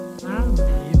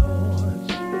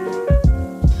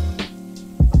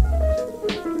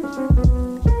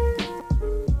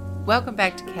Welcome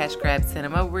back to Cash Grab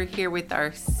Cinema. We're here with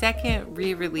our second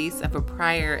re-release of a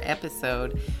prior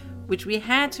episode, which we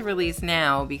had to release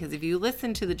now because if you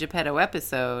listen to the Geppetto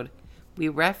episode, we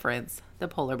reference the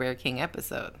Polar Bear King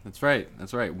episode. That's right.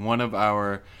 One of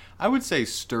our, I would say,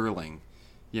 sterling.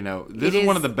 This is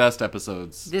one of the best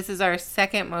episodes. This is our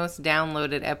second most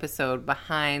downloaded episode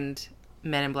behind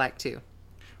Men in Black 2.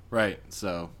 Right,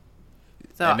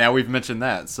 and now we've mentioned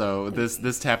that, so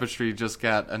this tapestry just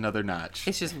got another notch.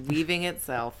 It's just weaving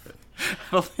itself. I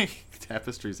don't think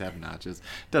tapestries have notches.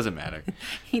 Doesn't matter.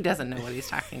 He doesn't know what he's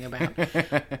talking about.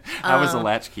 I was a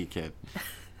latchkey kid.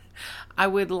 I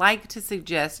would like to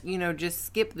suggest, just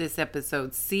skip this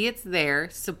episode. See it's there.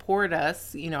 Support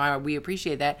us. We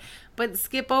appreciate that. But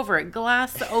skip over it.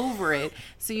 Gloss over it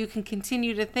so you can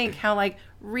continue to think how,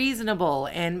 reasonable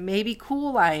and maybe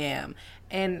cool I am.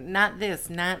 And not this.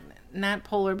 Not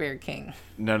Polar Bear King.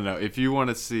 No. If you want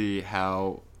to see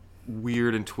how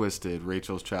weird and twisted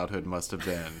Rachel's childhood must have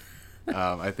been,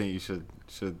 I think you should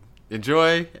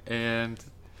enjoy and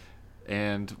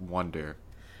wonder.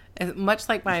 Much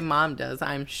like my mom does,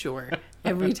 I'm sure.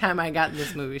 Every time I got in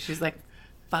this movie, she's like,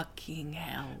 fucking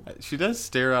hell. She does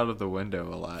stare out of the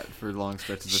window a lot for long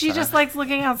stretches of time. She just likes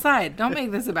looking outside. Don't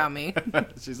make this about me.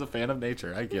 She's a fan of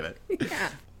nature. I get it. Yeah.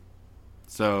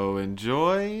 So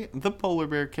enjoy the Polar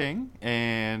Bear King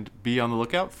and be on the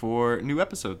lookout for new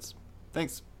episodes.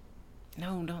 Thanks.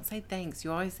 No, don't say thanks.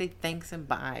 You always say thanks and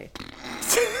bye.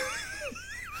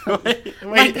 wait,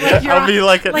 like you're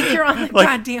on the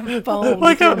goddamn phone.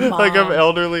 Like I'm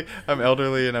elderly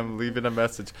and I'm leaving a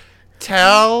message.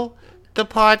 Tell the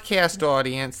podcast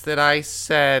audience that I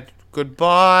said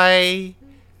goodbye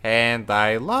and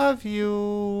I love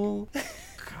you.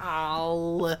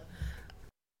 Call.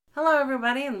 Hello,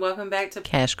 everybody, and welcome back to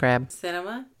Cash Grab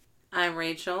Cinema. I'm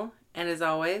Rachel, and as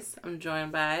always, I'm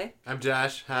joined by... I'm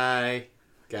Josh. Hi,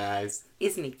 guys.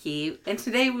 Isn't he cute? And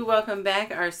today we welcome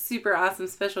back our super awesome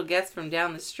special guest from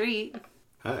down the street.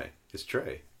 Hi, it's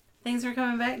Trey. Thanks for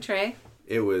coming back, Trey.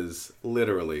 It was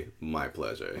literally my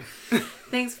pleasure.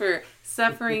 Thanks for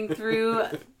suffering through,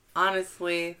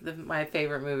 honestly, my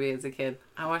favorite movie as a kid.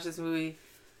 I watched this movie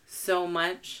so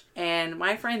much, and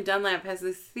my friend Dunlap has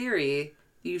this theory...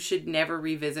 You should never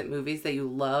revisit movies that you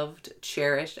loved,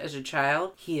 cherished as a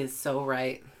child. He is so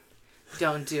right.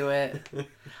 Don't do it.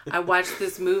 I watched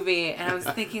this movie and I was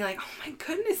thinking oh my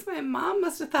goodness, my mom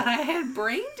must have thought I had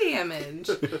brain damage.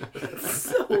 It's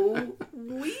so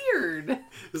weird.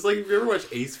 It's like if you ever watch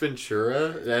Ace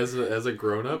Ventura as a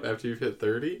grown-up after you've hit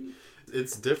 30.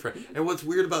 It's different. And what's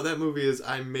weird about that movie is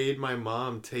I made my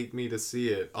mom take me to see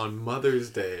it on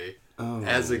Mother's Day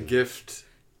as a gift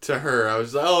to her. I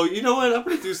was like, oh, you know what? I'm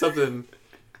going to do something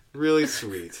really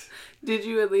sweet. Did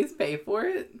you at least pay for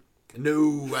it?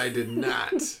 No, I did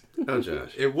not. Oh,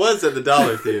 Josh. It was at the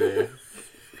Dollar Theater.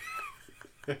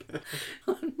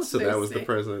 So that was the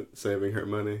present, saving her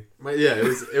money?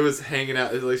 It was hanging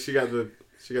out. It was like she got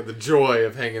the joy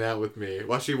of hanging out with me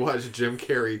while she watched Jim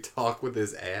Carrey talk with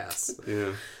his ass.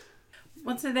 Yeah.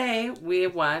 Well, today we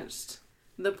watched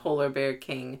The Polar Bear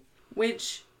King,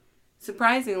 which...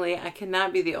 Surprisingly, I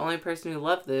cannot be the only person who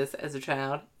loved this as a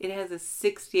child. It has a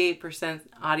 68%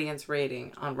 audience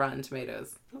rating on Rotten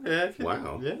Tomatoes. Yeah,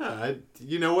 wow. Yeah.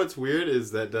 You know what's weird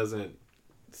is that doesn't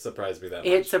surprise me that much.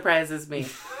 It surprises me.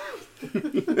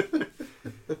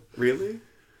 Really?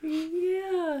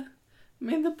 Yeah. I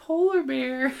mean, the polar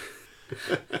bear.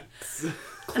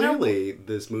 Clearly,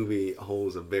 this movie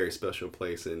holds a very special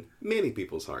place in many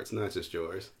people's hearts, not just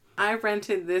yours. I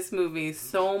rented this movie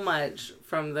so much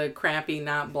from the crappy,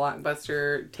 not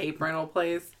Blockbuster tape rental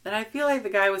place that I feel like the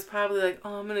guy was probably like,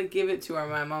 oh, I'm going to give it to her.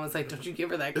 My mom was like, don't you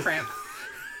give her that crap.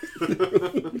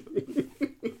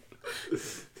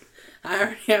 I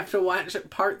already have to watch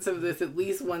parts of this at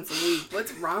least once a week.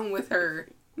 What's wrong with her?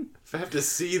 If I have to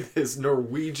see this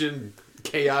Norwegian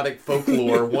chaotic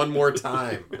folklore one more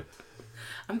time.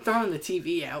 I'm throwing the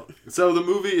TV out. So the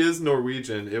movie is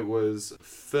Norwegian. It was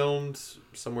filmed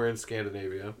somewhere in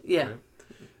Scandinavia. Yeah. Right?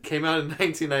 Came out in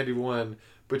 1991,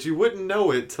 but you wouldn't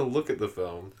know it to look at the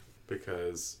film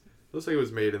because it looks like it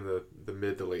was made in the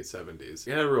mid to late 70s.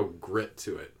 It had a real grit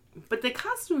to it. But the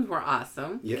costumes were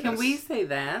awesome. Yes. Can we say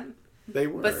that? They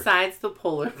were. Besides the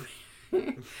polar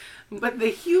bear. But the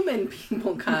human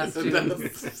people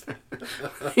costumes,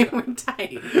 they were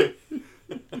tight.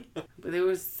 But they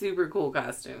were super cool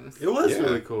costumes. It was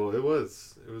really cool. It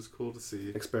was cool to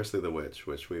see. Especially the witch,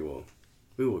 which we will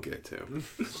get to.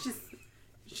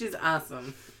 She's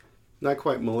awesome. Not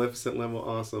quite Maleficent level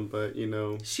awesome, but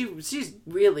she's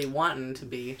really wanting to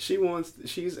be.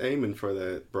 She's aiming for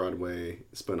that Broadway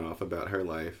spinoff about her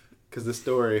life. Because the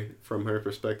story, from her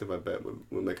perspective, I bet would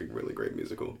make a really great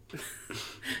musical.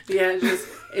 Yeah,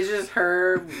 it's just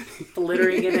her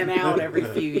flittering in and out every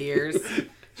few years.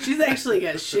 She's actually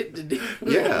got shit to do.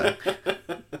 Yeah.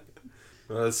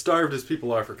 Well, as starved as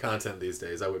people are for content these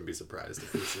days, I wouldn't be surprised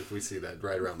if we see that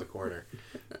right around the corner.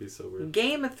 It'd be so weird.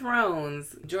 Game of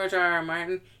Thrones, George R.R.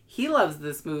 Martin, he loves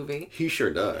this movie. He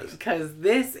sure does. Because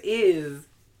this is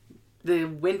the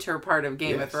winter part of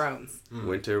Game of Thrones.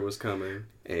 Winter was coming,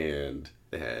 and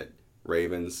they had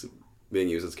ravens being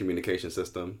used as a communication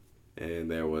system, and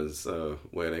there was a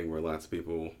wedding where lots of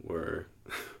people were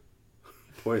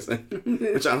poisoned.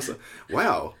 Which also,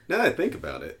 wow, now that I think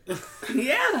about it.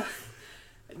 Yeah.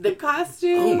 The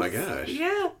costumes. Oh my gosh.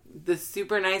 Yeah. The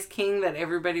super nice king that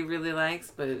everybody really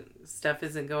likes, but stuff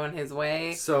isn't going his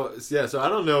way. So I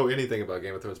don't know anything about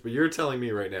Game of Thrones, but you're telling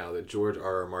me right now that George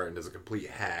R.R. Martin is a complete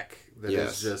hack that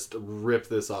has just ripped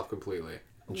this off completely.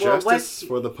 Justice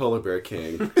for the Polar Bear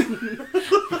King.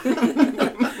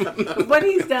 What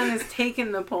he's done is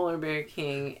taken the Polar Bear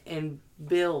King and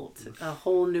built a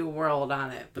whole new world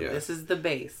on it. But this is the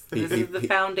base. This is the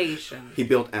foundation. He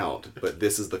built out, but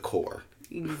this is the core.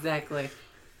 Exactly.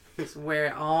 It's where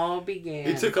it all began.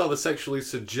 He took all the sexually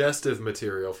suggestive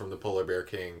material from the Polar Bear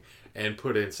King and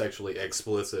put in sexually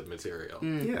explicit material.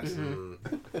 Yes.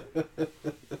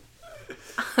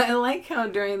 I like how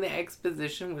during the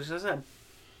exposition, which is a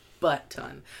butt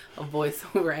ton of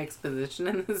voiceover exposition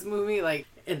in this movie, like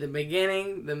at the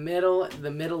beginning, the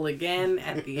middle again,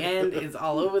 at the end is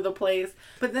all over the place.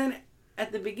 But then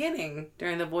at the beginning,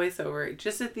 during the voiceover,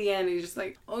 just at the end, he's just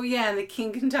like, oh yeah, and the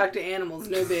king can talk to animals,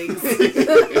 no bigs.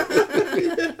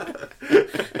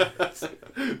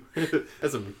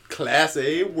 That's some class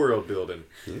A world building.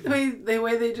 The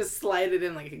way they just slide it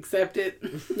in, like, accept it.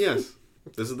 Yes.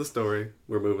 This is the story.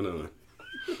 We're moving on.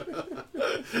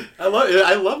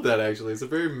 I love that, actually. It's a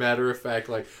very matter-of-fact,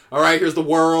 like, all right, here's the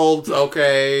world.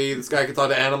 Okay, this guy can talk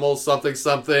to animals, something.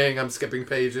 I'm skipping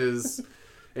pages.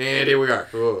 And here we are.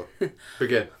 Whoa.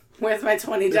 Begin. Where's my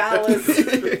 $20?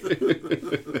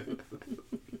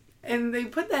 And they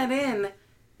put that in.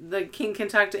 The king can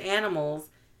talk to animals.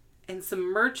 And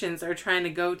some merchants are trying to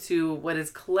go to what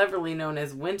is cleverly known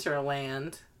as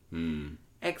Winterland.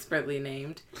 Expertly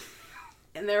named.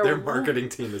 And their marketing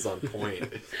team is on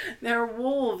point. They're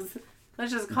wolves.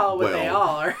 Let's just call it what they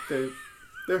are.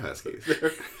 They're huskies.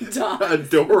 Dogs.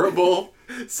 Adorable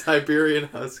Siberian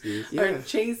huskies. Are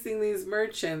chasing these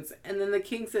merchants, and then the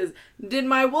king says, "Did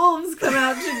my wolves come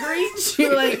out to greet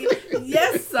you?" Like,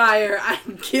 yes, sire, I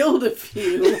killed a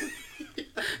few.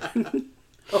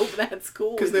 Hope that's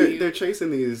cool. Because they're chasing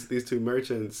these two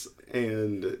merchants,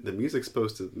 and the music's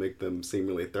supposed to make them seem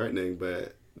really threatening,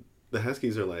 but the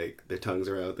huskies are like, their tongues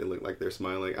are out, they look like they're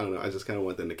smiling. I don't know, I just kind of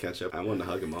want them to catch up. I want to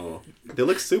hug them all. They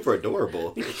look super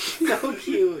adorable. So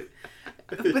cute.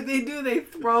 But they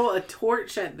throw a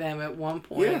torch at them at one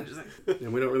point. Yeah. Just like,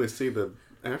 And we don't really see the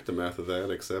aftermath of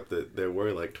that, except that there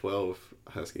were like 12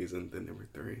 huskies, and then there were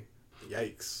 3.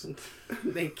 Yikes.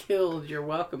 they killed your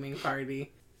welcoming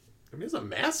party. I mean, it's a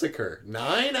massacre.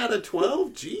 9 out of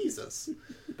 12? Jesus.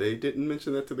 They didn't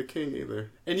mention that to the king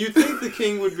either. And you think the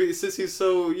king would be, since he's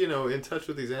so, in touch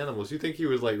with these animals, you think he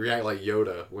would, like, react like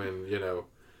Yoda when,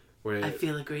 when... I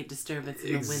feel a great disturbance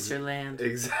in the Winterland.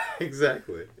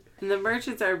 Exactly. And the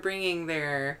merchants are bringing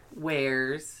their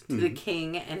wares to the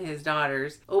king and his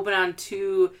daughters. Open on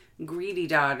 2 greedy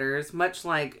daughters, much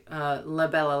like La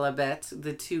Belle La Bête,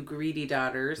 the 2 greedy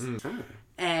daughters.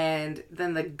 And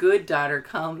then the good daughter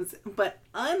comes. But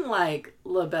unlike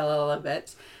La Belle La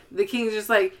Bête, the king's just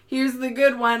like, here's the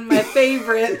good one, my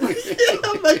favorite.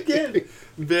 Again,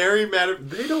 very matter.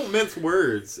 They don't mince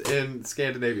words in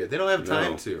Scandinavia. They don't have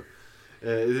time to.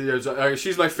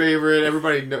 She's my favorite.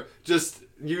 Everybody know. Just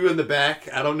you in the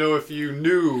back. I don't know if you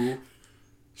knew.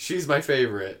 She's my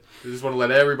favorite. I just want to let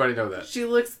everybody know that. She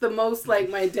looks the most like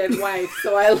my dead wife,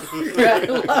 so I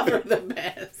love her the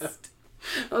best.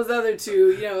 Those other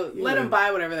 2, let them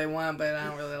buy whatever they want, but I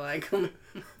don't really like them.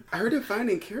 Her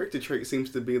defining character trait seems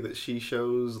to be that she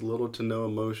shows little to no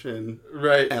emotion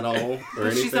at all or But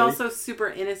anything. she's also super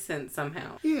innocent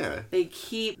somehow. Yeah. They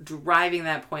keep driving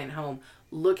that point home.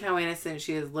 Look how innocent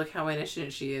she is. Look how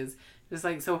innocent she is. Just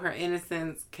like, so her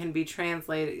innocence can be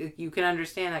translated. You can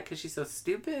understand that because she's so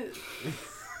stupid.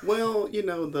 Well,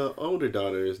 the older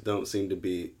daughters don't seem to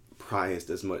be prized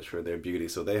as much for their beauty,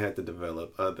 so they had to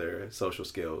develop other social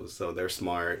skills. So they're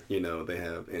smart, they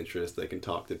have interests, they can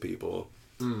talk to people.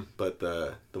 But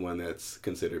the one that's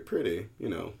considered pretty,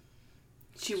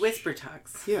 She whisper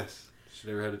talks. Yes. She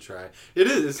never had to try. It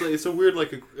is. It's a weird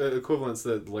equivalence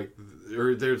that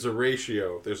or there's a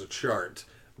ratio. There's a chart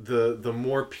the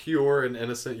more pure and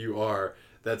innocent you are,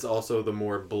 that's also the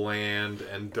more bland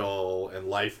and dull and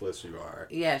lifeless you are.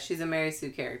 Yeah, she's a Mary Sue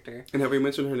character. And have we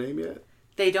mentioned her name yet?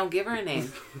 They don't give her a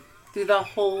name. Through the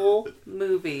whole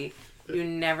movie, you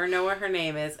never know what her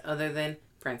name is other than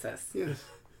Princess. Yes.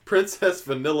 Princess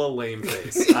Vanilla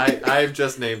Lameface. I've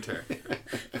just named her.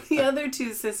 The other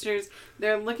two sisters,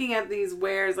 they're looking at these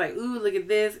wares like, ooh, look at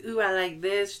this. Ooh, I like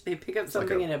this. They pick up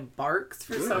something and it barks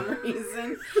for some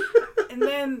reason. And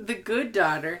then the good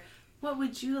daughter, what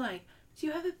would you like? Do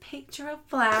you have a picture of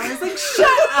flowers? Like,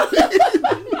 shut up!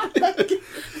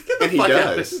 And he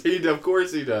does. Of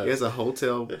course he does. He has a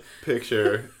hotel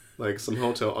picture, like some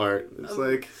hotel art. It's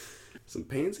like some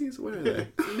pansies? What are they?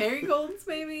 Marigolds,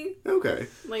 maybe? Okay.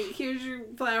 Like, here's your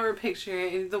flower picture.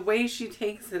 And the way she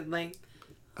takes it, like,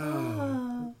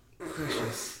 oh.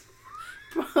 Precious.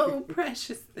 Oh,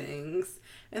 precious things.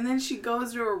 And then she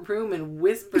goes to her room and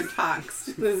whisper talks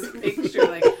to this picture,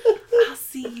 like, I'll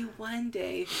see you one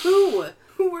day. Who?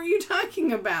 Who were you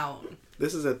talking about?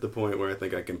 This is at the point where I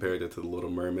think I compared it to The Little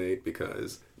Mermaid,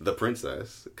 because the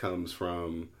princess comes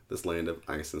from this land of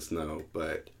ice and snow,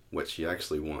 but what she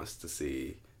actually wants to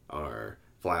see are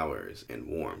flowers and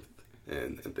warmth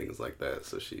and things like that.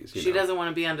 So she doesn't want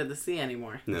to be under the sea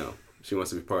anymore. No, she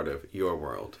wants to be part of your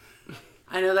world.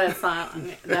 I know that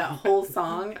song, that whole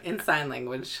song in sign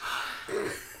language.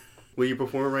 Will you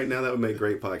perform it right now? That would make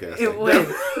great podcasting. It would.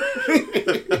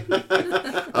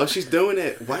 Oh, she's doing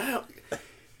it. Wow.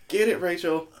 Get it,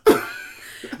 Rachel.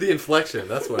 The inflection,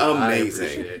 that's what amazing.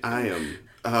 I appreciate. I am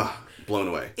blown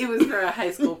away. It was for a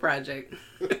high school project.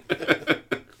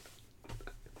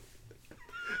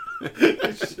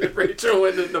 Rachel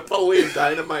went to Napoleon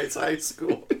Dynamite's high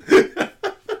school.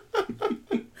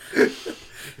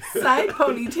 Side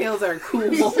ponytails are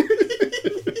cool.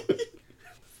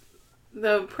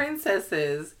 The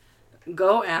princesses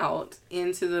go out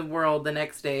into the world the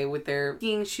next day with their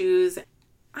skiing shoes.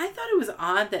 I thought it was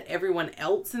odd that everyone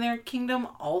else in their kingdom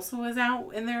also is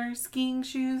out in their skiing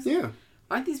shoes. Yeah.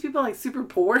 Aren't these people like super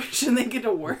poor? Shouldn't they get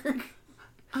to work?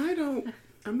 I'm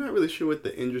not really sure what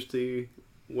the industry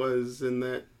was in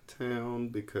that town,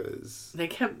 because they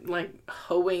kept like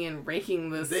hoeing and raking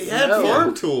the snow. They had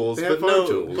farm tools, They had farm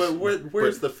tools. But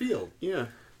where's the field? Yeah.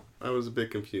 I was a bit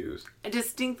confused. I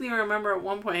distinctly remember at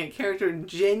one point a character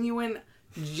genuinely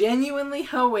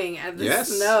hoeing at the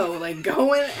snow, like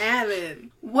going at it.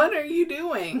 What are you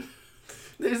doing?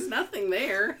 There's nothing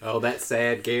there. Oh, that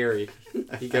sad Gary.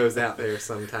 He goes out there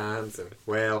sometimes, and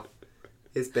well,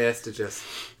 it's best to just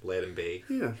let him be.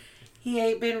 Yeah. He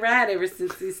ain't been right ever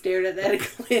since he stared at that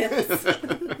eclipse.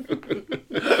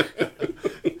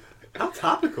 How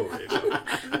topical, Rachel.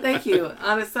 Thank you.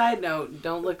 On a side note,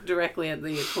 don't look directly at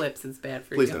the eclipse. It's bad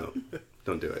for Please you. don't.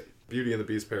 Don't do it. Beauty and the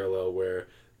Beast parallel, where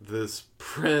this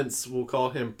prince, we'll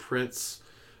call him Prince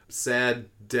Sad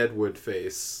Deadwood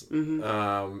Face.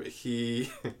 Mm-hmm. He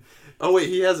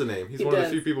has a name. He's one of the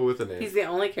few people with a name. He's the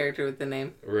only character with the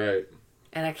name. Right.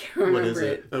 And I can't remember What is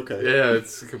it? Okay. Yeah,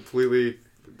 it's completely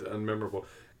unmemorable.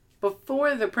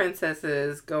 Before the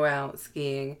princesses go out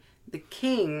skiing, the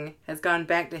king has gone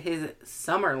back to his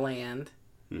summer land.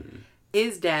 Mm-hmm.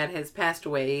 His dad has passed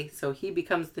away, so he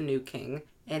becomes the new king.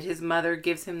 And his mother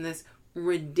gives him this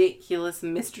ridiculous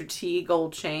Mr. T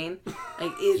gold chain.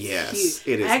 Like, it's yes,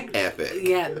 cute. it is epic.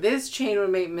 Yeah, this chain would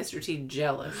make Mr. T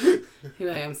jealous. He'd be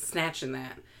like, I'm snatching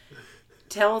that.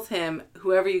 Tells him,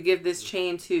 whoever you give this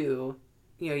chain to,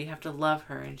 you have to love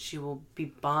her and she will be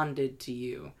bonded to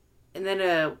you. And then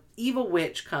a evil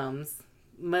witch comes,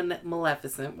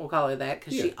 Maleficent, we'll call her that,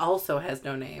 because she also has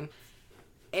no name,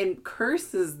 and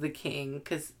curses the king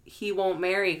because he won't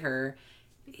marry her.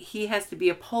 He has to be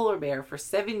a polar bear for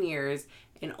 7 years,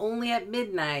 and only at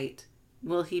midnight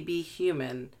will he be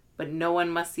human, but no one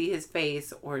must see his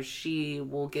face or she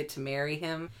will get to marry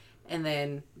him. And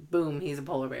then, boom, he's a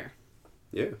polar bear.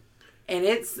 Yeah. And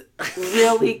it's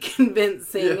really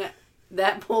convincing. Yeah.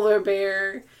 That polar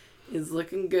bear is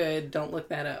looking good. Don't look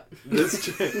that up.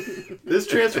 This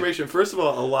transformation, first of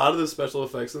all, a lot of the special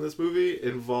effects in this movie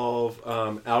involve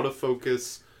out of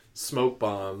focus smoke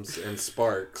bombs and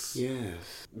sparks.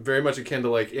 Yes. Very much akin to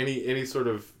like any sort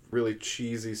of really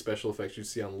cheesy special effects you'd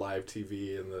see on live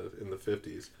TV in the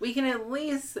 50s. We can at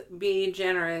least be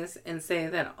generous and say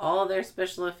that all their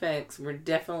special effects were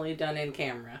definitely done in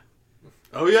camera.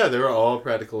 Oh yeah, they were all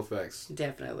practical effects.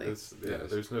 Definitely.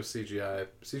 There's no CGI.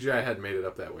 CGI hadn't made it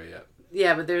up that way yet.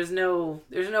 Yeah, but there's no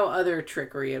other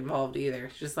trickery involved either.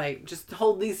 It's just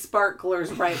hold these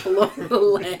sparklers right below the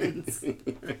lens.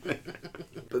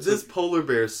 But this polar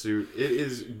bear suit, it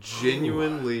is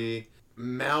genuinely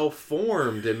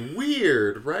malformed and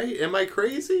weird, right? Am I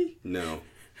crazy? No.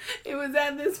 It was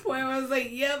at this point where I was like,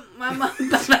 yep, my mom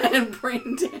thought I had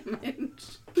brain damage.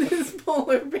 This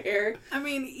polar bear. I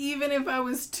mean, even if I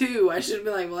was 2, I should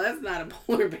be like, well, that's not a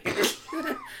polar bear.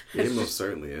 It most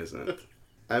certainly isn't.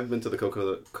 I've been to the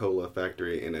Coca-Cola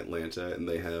factory in Atlanta, and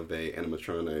they have a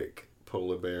animatronic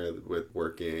polar bear with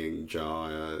working jaw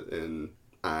and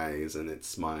eyes, and it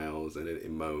smiles and it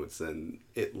emotes, and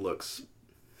it looks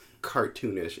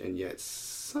cartoonish and yet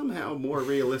somehow more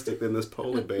realistic than this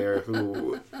polar bear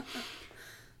who...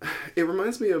 It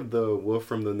reminds me of the wolf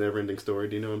from the Neverending Story.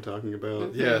 Do you know what I'm talking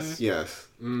about? Yes. Yes.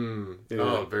 Yeah.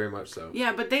 Oh, very much so.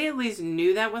 Yeah, but they at least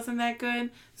knew that wasn't that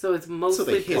good, so it's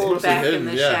mostly hid- pulled mostly back hidden, in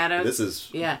the yeah. shadows. This is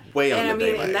yeah, way and on the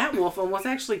daylight. and that wolf almost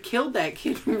actually killed that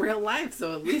kid in real life,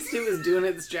 so at least it was doing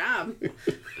its job.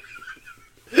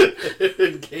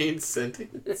 It gained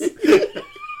sentience.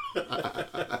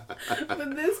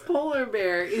 But this polar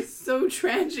bear is so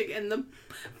tragic, and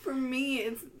for me,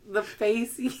 it's the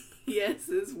face. Yes,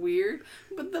 is weird,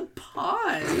 but the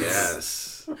paws.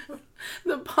 Yes.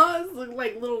 The paws look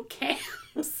like little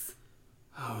calves.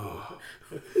 Oh,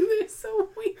 They're so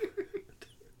weird.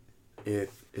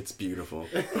 it's beautiful.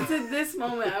 It's at this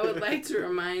moment I would like to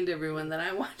remind everyone that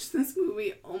I watch this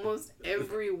movie almost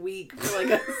every week for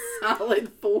like a solid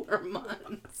 4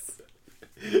 months.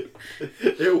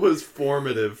 It was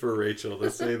formative for Rachel, to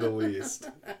say the least.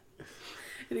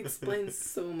 It explains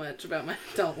so much about my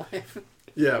adult life.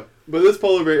 Yeah, but this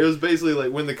polar bear, it was basically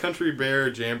like when the country bear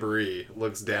jamboree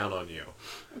looks down on you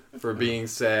for being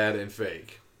sad and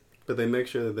fake. But they make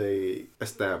sure that they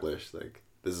establish, like,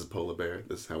 this is a polar bear,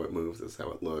 this is how it moves, this is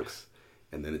how it looks.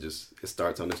 And then it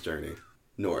starts on its journey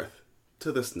north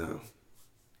to the snow,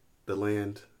 the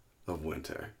land of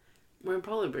winter. Where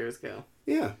polar bears go.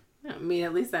 Yeah. I mean,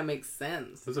 at least that makes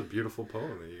sense. That's a beautiful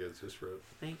poem that you guys just wrote.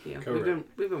 Thank you. Correct.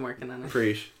 We've been working on it.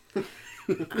 Preach.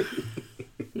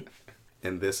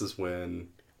 And this is when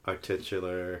our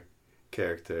titular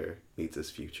character meets his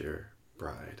future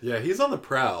bride. Yeah, he's on the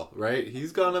prowl, right?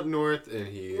 He's gone up north and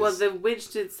he's... Well, the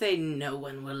witch did say no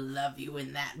one will love you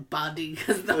in that body,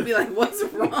 because they'll be like, what's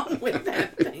wrong with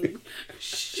that thing?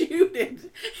 Shoot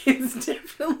it. It's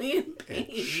definitely in pain.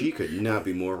 And she could not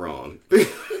be more wrong.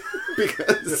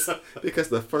 because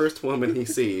the first woman he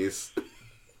sees...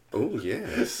 Oh,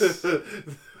 yes. The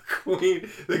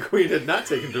queen had not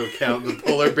taken into account the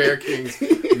polar bear king's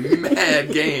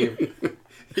mad game.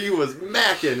 He was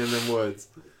macking in them woods.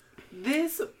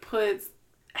 This puts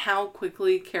how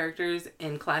quickly characters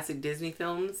in classic Disney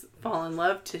films fall in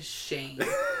love to shame.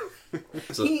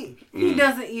 So, He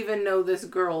doesn't even know this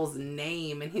girl's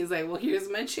name, and he's like, well, here's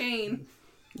my chain.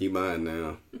 You mine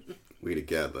now. We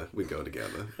together. We go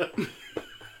together.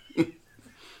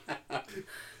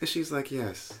 And she's like,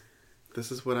 yes,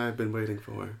 this is what I've been waiting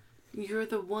for. You're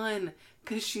the one.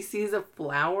 Because she sees a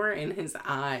flower in his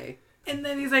eye. And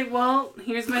then he's like, well,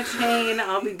 here's my chain.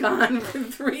 I'll be gone for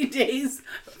 3 days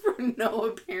for no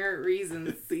apparent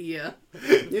reason. See ya.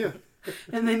 Yeah.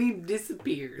 And then he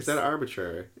disappears. Is that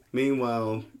arbitrary?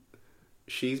 Meanwhile,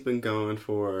 she's been gone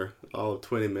for all of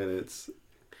 20 minutes.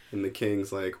 And the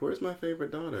king's like, where's my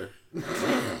favorite daughter?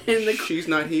 And She's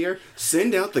not here?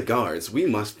 Send out the guards. We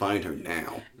must find her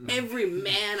now. every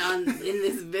man in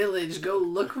this village go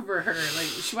look for her. Like,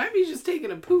 she might be just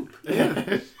taking a poop.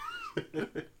 Yeah.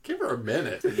 Give her a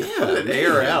minute. Yeah,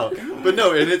 Air her man. out. But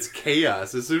no, and it's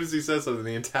chaos. As soon as he says something,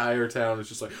 the entire town is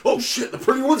just like, oh shit, the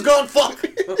pretty one's gone, fuck!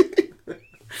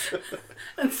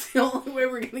 That's the only way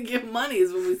we're going to get money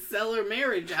is when we sell her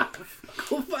marriage off.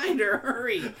 Go find her,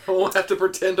 hurry. I won't have to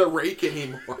pretend to rake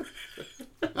anymore.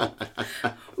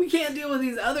 We can't deal with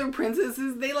these other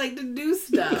princesses. They like to do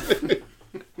stuff.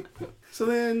 So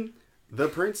then the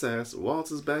princess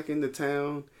waltzes back into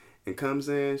town and comes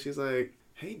in. She's like,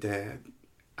 hey, Dad,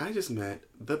 I just met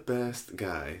the best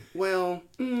guy. Well,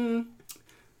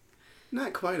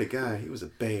 not quite a guy. He was a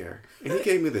bear. And he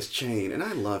gave me this chain, and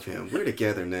I love him. We're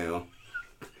together now.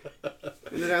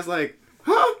 And then I was like,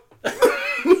 huh?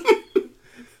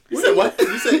 You said what?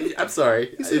 You said, I'm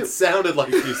sorry. said- It sounded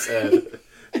like you said.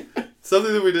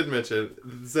 Something that we did mention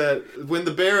is that when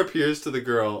the bear appears to the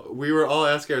girl, we were all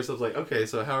asking ourselves, like, okay,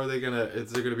 so how are they gonna,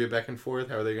 is there gonna be a back and forth?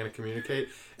 How are they gonna communicate?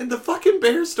 And the fucking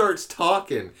bear starts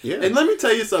talking. Yeah. And let me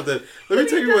tell you something. Let me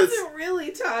tell you what's... He doesn't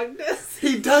really talk to us.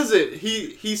 He doesn't.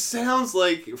 He sounds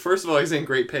like, first of all, he's in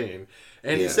great pain.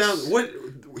 And Yes.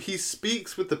 he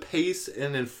speaks with the pace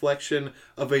and inflection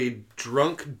of a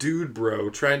drunk dude bro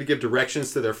trying to give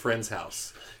directions to their friend's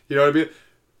house. You know what I mean?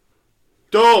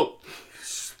 Don't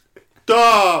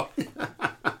stop.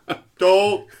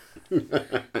 Don't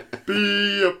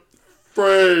be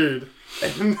afraid.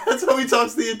 And that's how he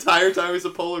talks the entire time he's a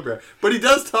polar bear. But he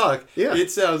does talk. Yeah. It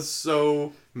sounds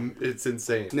so It's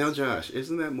insane. Now, Josh,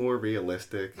 isn't that more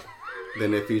realistic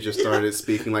than if he just started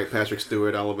speaking like Patrick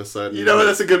Stewart all of a sudden? You know,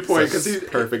 that's a good point, because he's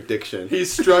perfect diction.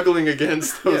 He's struggling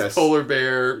against those Yes. polar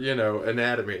bear,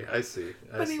 anatomy. I see.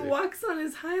 But he walks on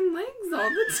his hind legs all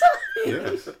the time.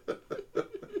 Yes.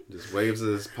 Just waves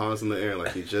his paws in the air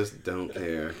like he just don't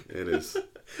care. It is.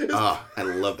 I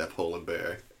love that polar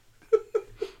bear.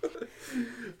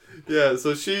 Yeah,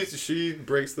 so she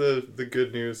breaks the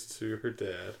good news to her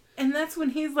dad. And that's when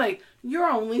he's like, "You're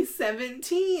only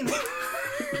 17."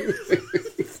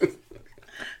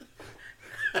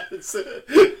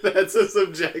 That's a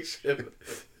subjection.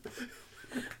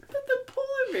 But the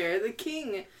polar bear, the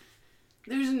king,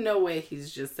 there's no way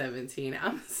he's just 17.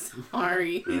 I'm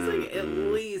sorry. He's like at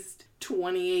least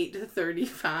 28 to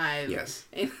 35. Yes.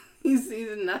 And he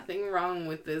sees nothing wrong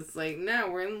with this. Like,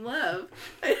 now we're in love.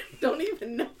 I don't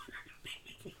even know.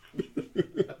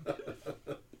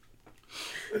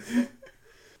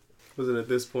 Was it at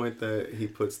this point that he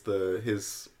puts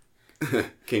his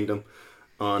kingdom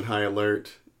on high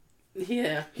alert?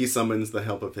 Yeah. He summons the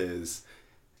help of his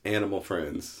animal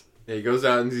friends. Yeah, he goes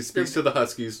out and he speaks to the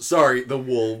huskies. Sorry, the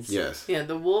wolves. Yes. Yeah,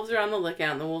 the wolves are on the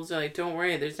lookout, and the wolves are like, "Don't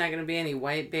worry, there's not going to be any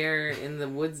white bear in the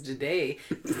woods today."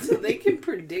 So they can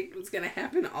predict what's going to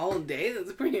happen all day.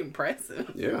 That's pretty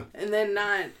impressive. Yeah. And then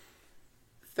not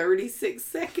 36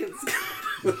 seconds.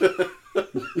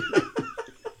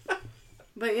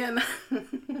 But yeah, no,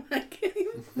 I can't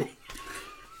even think.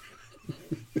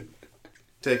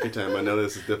 Take your time. I know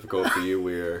this is difficult for you.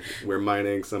 We're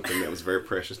mining something that was very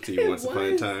precious to you once upon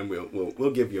a time. We'll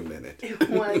give you a minute.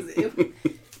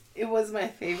 It was my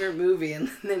favorite movie, and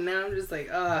then now I'm just like,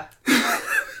 that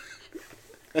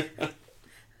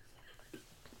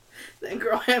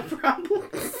girl had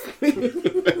problems.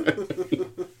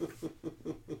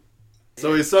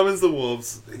 So he summons the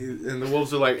wolves, and the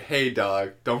wolves are like, "Hey,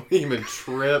 dog, don't even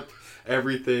trip.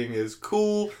 Everything is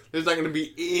cool. There's not going to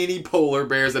be any polar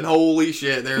bears." And holy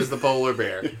shit, there's the polar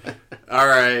bear. All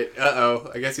right. Uh-oh.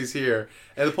 I guess he's here.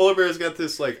 And the polar bear's got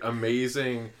this, like,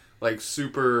 amazing, like,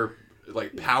 super,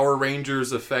 like, Power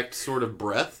Rangers effect sort of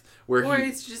breath. Where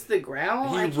it's just the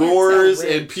growl. He roars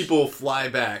and people fly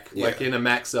back, like in a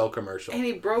Maxell commercial. And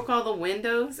he broke all the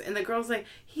windows, and the girl's like,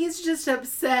 "He's just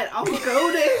upset. I'll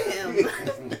go to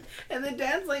him." And the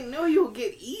dad's like, "No, you'll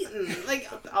get eaten." Like,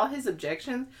 all his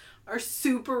objections are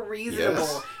super reasonable.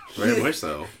 Yes, very much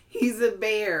so. He's a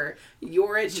bear.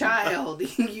 You're a child.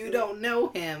 You don't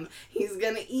know him. He's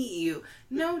gonna eat you.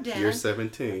 No, Dad. You're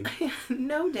 17.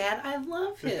 No, Dad. I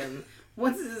love him.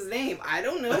 What's his name? I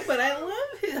don't know, but I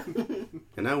love him.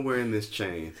 And I'm wearing this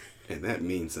chain, and that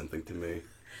means something to me.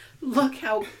 Look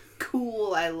how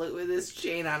cool I look with this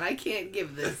chain on. I can't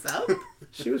give this up.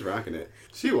 She was rocking it.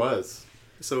 She was.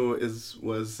 So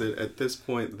was it at this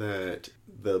point that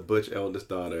the butch eldest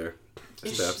daughter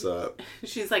steps up?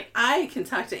 She's like, "I can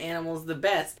talk to animals the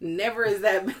best. Never has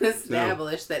that been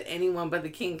established that anyone but the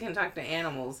king can talk to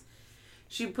animals."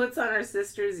 She puts on her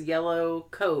sister's yellow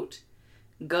coat,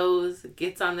 goes,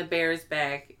 gets on the bear's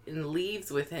back, and leaves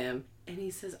with him. And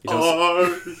he says,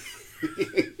 "Are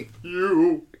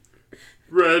you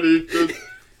ready to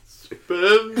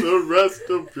spend the rest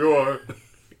of your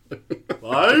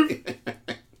life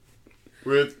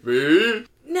with me?"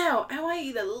 "No, I want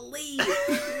you to leave.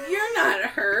 You're not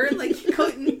her." Like, you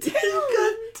couldn't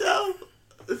tell.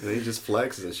 And then he just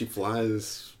flexes, and she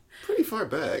flies pretty far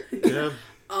back. Yeah.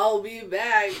 "I'll be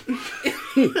back."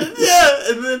 Yeah,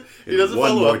 and then he doesn't one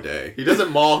follow more up. day. He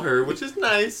doesn't maul her, which is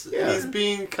nice. Yeah. He's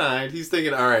being kind. He's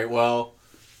thinking, all right, well,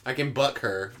 I can buck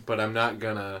her, but I'm not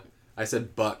gonna... I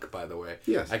said buck, by the way.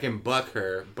 Yes. I can buck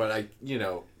her, but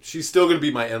she's still gonna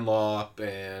be my in-law,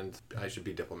 and I should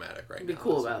be diplomatic right now. Be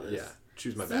cool about this. Yeah,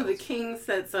 choose my So battles. the king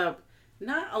sets up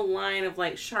not a line of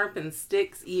like sharpened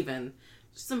sticks even,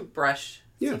 just some brush,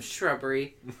 some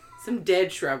shrubbery, some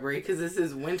dead shrubbery because this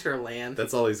is Winterland.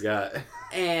 That's all he's got.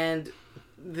 And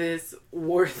this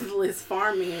worthless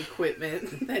farming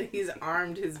equipment that he's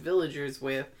armed his villagers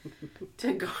with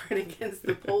to guard against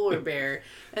the polar bear.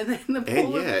 And then the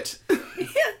polar And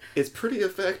yet, it's pretty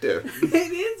effective. It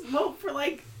is, well, for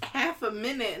like half a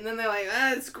minute, and then they're like,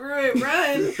 screw it,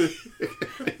 run.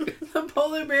 The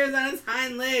polar bear's on his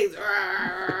hind legs.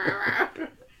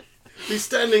 He's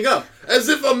standing up as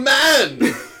if a man.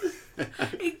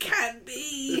 It can't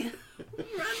be. Run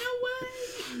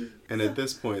away. And at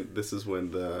this point, this is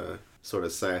when the sort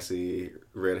of sassy,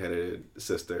 redheaded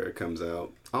sister comes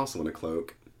out, also in a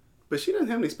cloak. But she doesn't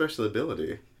have any special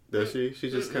ability, does she? She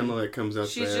just kind of like comes out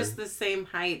She's there. just the same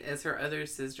height as her other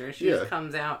sister. She just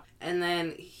comes out, and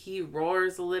then he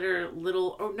roars a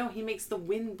little. Oh no, he makes the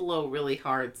wind blow really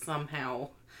hard somehow.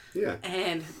 Yeah.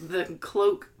 And the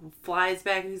cloak flies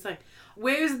back, and he's like,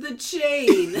 "Where's the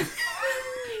chain?"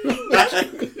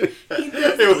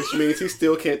 Which means he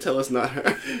still can't tell us not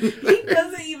her. He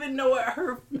doesn't even know what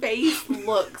her face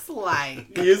looks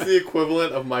like. He is the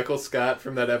equivalent of Michael Scott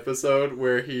from that episode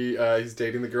where he's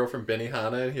dating the girl from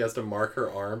Benihana and he has to mark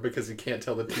her arm because he can't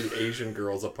tell the two Asian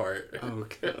girls apart. Oh,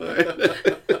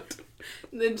 God.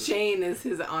 The chain is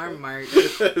his arm mark.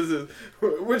 Where's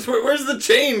the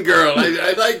chain girl?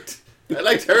 I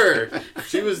liked her.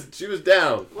 She was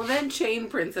down. Well, then Chain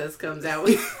Princess comes out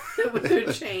with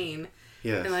her chain.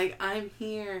 Yes. And like, I'm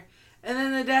here. And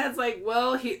then the dad's like,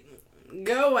 well,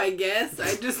 go, I guess.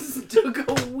 I just took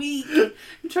a week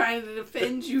trying to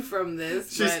defend you from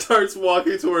this. She starts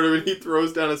walking toward him and he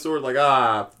throws down his sword like,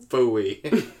 phooey.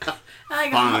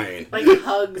 Like, Fine. Like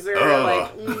hugs her,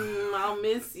 like, I'll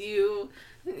miss you.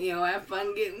 You know, have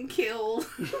fun getting killed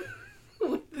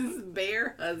with this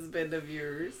bear husband of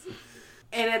yours.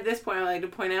 And at this point, I like to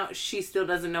point out, she still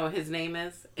doesn't know what his name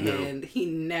is. And he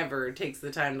never takes the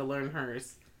time to learn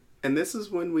hers. And this is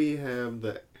when we have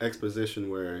the exposition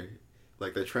where,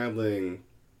 like, they're traveling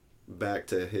back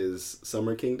to his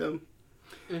summer kingdom.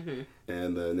 Mm-hmm.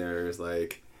 And the narrator's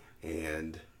like,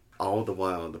 and all the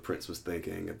while the prince was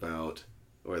thinking about,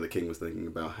 or the king was thinking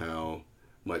about how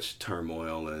much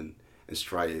turmoil and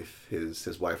strife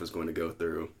his wife was going to go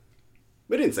through.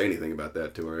 We didn't say anything about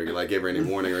that to her, like give her any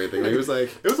warning or anything. He was like,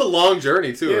 it was a long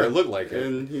journey too. Yeah. It looked like it.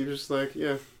 And he was just like,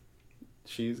 yeah,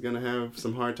 she's gonna have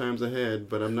some hard times ahead,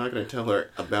 but I'm not gonna tell her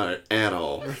about it at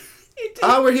all.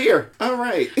 We're here. All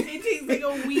right. It takes like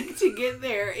a week to get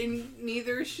there, and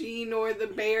neither she nor the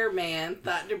bear man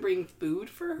thought to bring food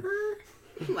for her.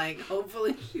 Like,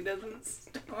 hopefully she doesn't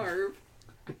starve.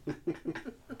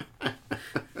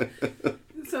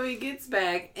 So he gets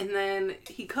back, and then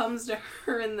he comes to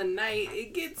her in the night.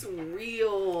 It gets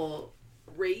real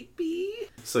rapey.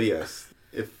 So yes,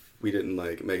 if we didn't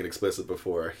like make it explicit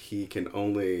before, he can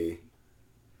only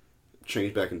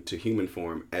change back into human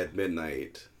form at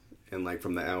midnight, and like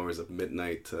from the hours of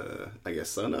midnight to, I guess,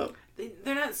 sunup.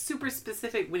 They're not super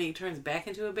specific when he turns back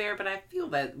into a bear, but I feel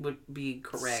that would be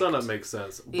correct. Sunup makes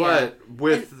sense, Yeah. but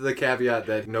with the caveat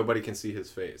that nobody can see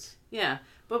his face. Yeah.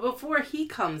 But before he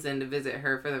comes in to visit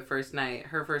her for her first night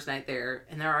there,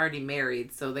 and they're already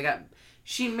married, so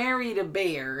she married a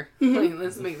bear. Like,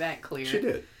 let's make that clear. She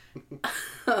did.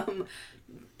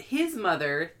 His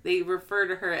mother, they refer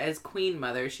to her as Queen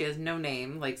Mother. She has no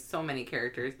name, like so many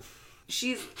characters.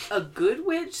 She's a good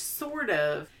witch, sort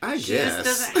of. She just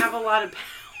doesn't have a lot of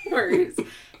powers.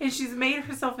 And she's made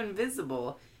herself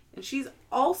invisible. And she's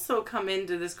also come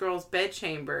into this girl's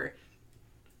bedchamber.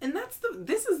 And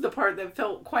this is the part that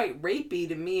felt quite rapey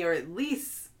to me, or at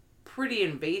least pretty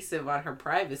invasive on her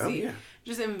privacy. Oh, yeah.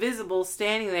 Just invisible,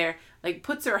 standing there, like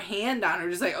puts her hand on her,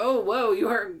 just like, oh, whoa, you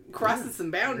are crossing some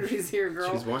boundaries here,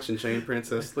 girl. She's watching Chain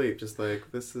Princess sleep, just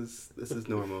like, this is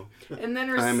normal. And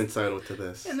then I'm entitled to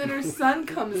this. And then her son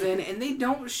comes in, and they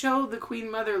don't show the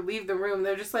Queen Mother leave the room.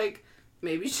 They're just like,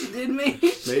 maybe she did, maybe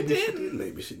she didn't.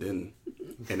 Maybe she didn't.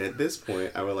 And at this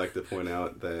point, I would like to point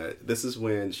out that this is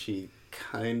when she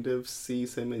kind of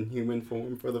sees him in human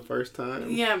form for the first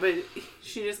time. Yeah, but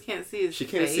she just can't see his face. She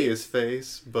can't see his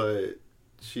face, but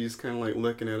she's kind of like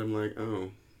looking at him like,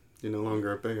 oh, you're no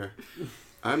longer a bear.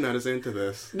 I'm not as into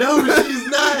this. No, she's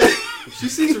not. She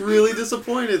seems really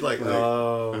disappointed. Like,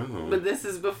 oh. But this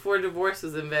is before divorce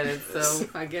was invented, so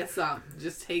I guess I'll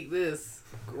just take this.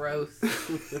 Gross.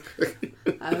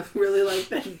 I really like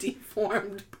that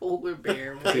deformed polar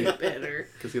bear way better.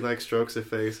 Because he like strokes her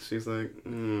face. She's like,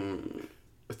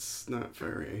 it's not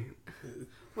furry.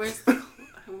 Where's the...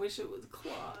 I wish it was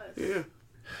claws. Yeah.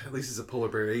 At least he's a polar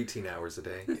bear 18 hours a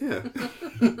day. Yeah.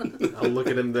 I'll look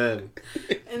at him then.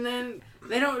 And then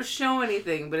they don't show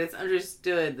anything, but it's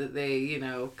understood that they,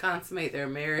 consummate their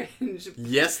marriage.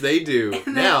 Yes, they do.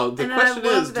 Now, the question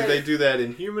is, do they do that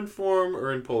in human form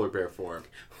or in polar bear form?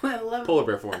 Well, Polar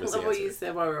bear form is the I love what answer. you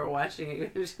said while we were watching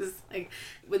it. It was just like,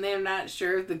 when they're not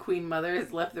sure if the Queen Mother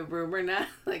has left the room or not,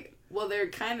 like, well, they're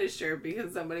kind of sure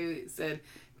because somebody said,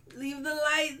 leave the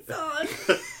lights on.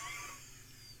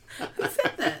 Who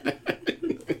said that?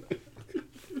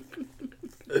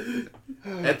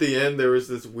 At the end, there was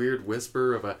this weird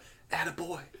whisper of a,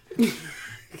 attaboy.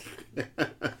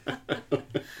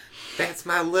 That's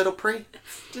my little prince.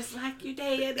 Just like your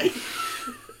daddy.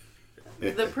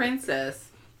 The princess,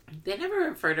 they never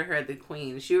refer to her as the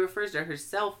queen. She refers to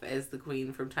herself as the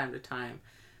queen from time to time.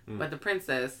 But the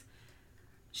princess,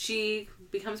 she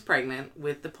becomes pregnant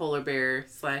with the polar bear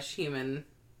 / human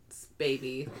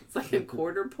baby. It's like a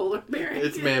quarter polar bear.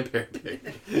 It's man bear baby.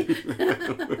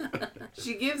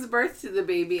 She gives birth to the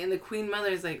baby, and the queen mother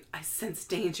is like, I sense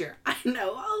danger. I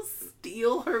know, I'll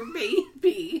steal her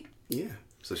baby. Yeah.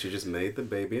 So she just made the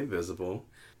baby invisible,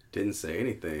 didn't say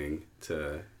anything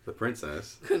to the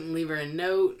princess. Couldn't leave her a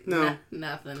note. No.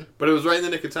 Nothing. But it was right in the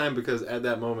nick of time because at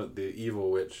that moment the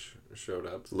evil witch showed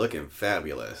up. Looking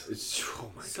fabulous.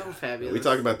 Oh my So god. fabulous. We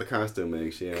talked about the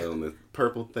costuming. She had on the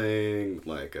purple thing,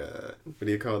 like, what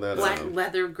do you call that? Black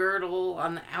leather girdle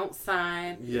on the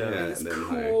outside. Yeah. And this and then,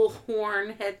 cool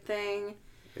horn head thing.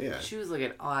 Yeah. She was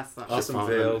looking awesome. Awesome Chiffon.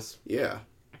 veils. Yeah.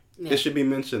 Yeah. It should be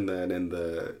mentioned that in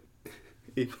the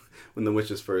when the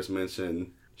witches first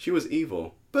mentioned, she was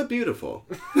evil but beautiful.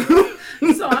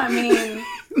 So I mean,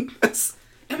 That's,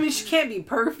 she can't be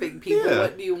perfect, people. Yeah.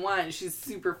 What do you want? She's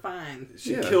super fine.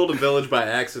 She Yeah. killed a village by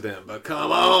accident, but come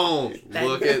on, That-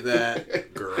 look at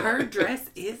that girl. Her dress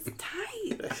is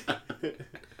tight.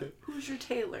 Who's your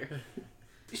tailor?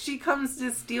 She comes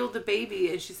to steal the baby,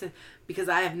 and she said, because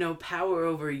I have no power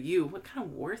over you. What kind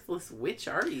of worthless witch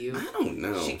are you? I don't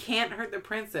know. She can't hurt the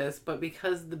princess, but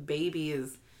because the baby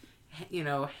is,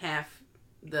 half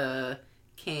the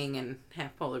king and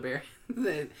half polar bear,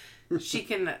 that she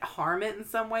can harm it in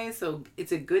some way. So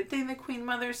it's a good thing the queen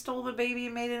mother stole the baby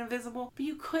and made it invisible. But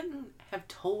you couldn't have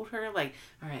told her, like,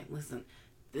 all right, listen,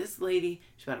 this lady,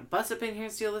 she's about to bust up in here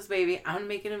and steal this baby. I'm going to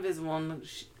make it invisible. And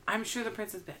I'm sure the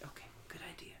princess, okay, good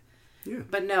idea. Yeah.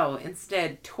 But no,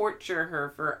 instead, torture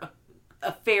her for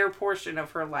a fair portion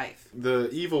of her life. The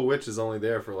evil witch is only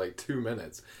there for like 2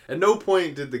 minutes. At no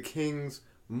point did the king's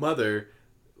mother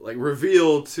like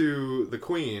reveal to the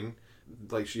queen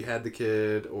like she had the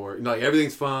kid or like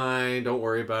everything's fine, don't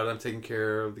worry about it, I'm taking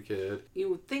care of the kid. You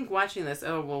would think watching this,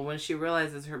 oh, well, when she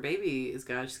realizes her baby is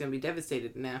gone, she's going to be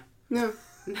devastated. Now, No.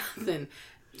 nothing.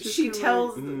 Just She kinda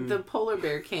tells like, the polar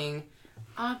bear king,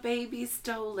 our baby's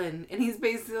stolen. And he's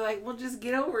basically like, well, just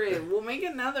get over it. We'll make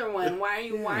another one. Why are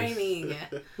you whining?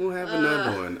 We'll have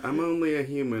another one. I'm only a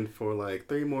human for like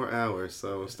 3 more hours,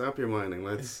 so stop your whining.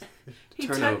 Let's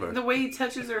turn over. The way he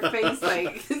touches her face,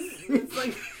 like, it's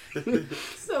like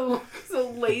so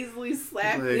lazily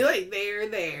slapped me, like,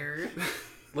 there.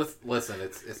 Listen,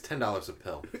 it's $10 a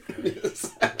pill.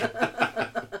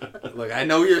 Look, I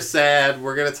know you're sad.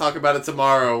 We're gonna talk about it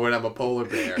tomorrow when I'm a polar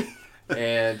bear,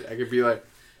 and I could be like,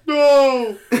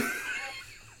 no,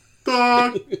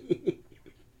 dog,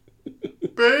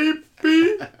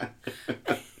 baby.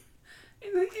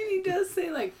 And he does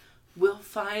say, like, we'll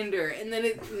find her. And then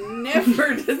it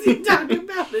never does he talk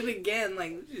about it again.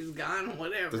 Like, she's gone,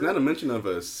 whatever. There's not a mention of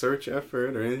a search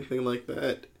effort or anything like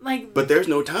that. Like, But there's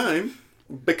no time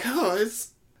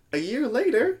because a year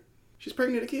later, she's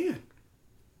pregnant again.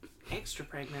 extra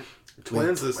pregnant.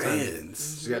 Twins this Twins. time.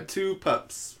 She's got 2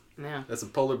 pups. Yeah. That's a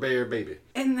polar bear baby.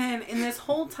 And then, in this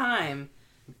whole time,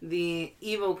 the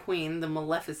evil queen, the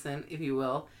Maleficent, if you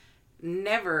will,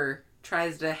 never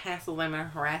tries to hassle them or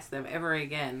harass them ever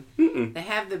again. Mm-mm. They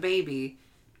have the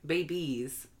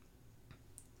babies.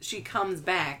 She comes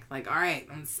back, like, all right,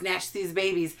 I'm gonna snatch these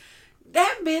babies.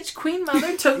 That bitch, Queen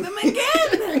Mother, took them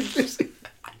again.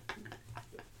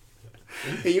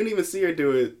 And you don't even see her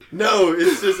do it. No,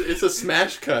 it's a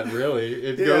smash cut, really.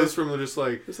 It Yeah. goes from just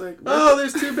like, It's like, oh,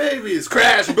 there's 2 babies.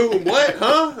 Crash, boom, what?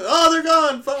 Huh? Oh, they're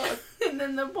gone. Fuck. And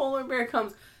then the polar bear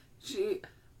comes. She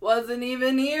wasn't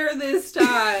even here this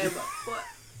time.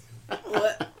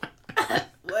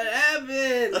 What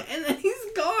happened? And then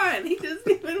he's gone. He doesn't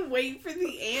even wait for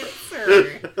the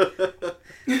answer.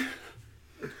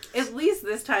 At least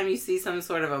this time you see some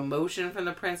sort of emotion from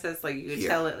the princess. Like, you could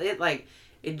tell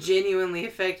it genuinely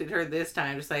affected her this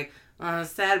time. Just like, oh, I was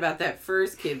sad about that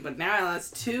first kid, but now I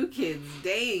lost 2 kids.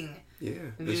 Dang. yeah.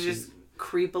 And she's just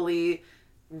creepily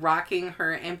rocking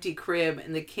her empty crib,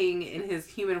 and the king in his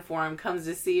human form comes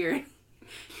to see her.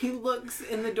 He looks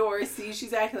in the door, sees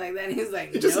she's acting like that, and he's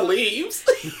like, He just nope. leaves.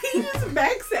 He just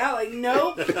backs out like,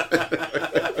 nope.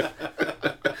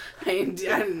 I ain't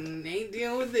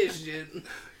dealing with this shit.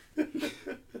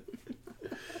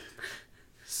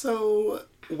 So,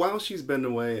 while she's been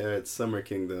away at Summer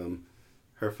Kingdom,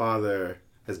 her father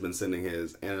has been sending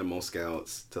his animal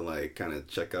scouts to, like, kind of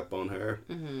check up on her.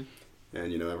 Mm-hmm.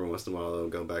 And, every once in a while they'll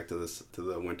go back to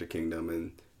the Winter Kingdom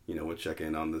and, we'll check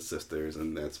in on the sisters.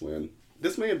 And that's when...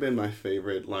 This may have been my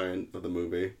favorite line of the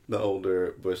movie. The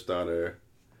older Bush daughter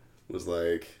was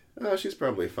like, oh, she's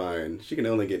probably fine. She can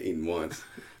only get eaten once.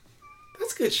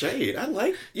 That's good shade. I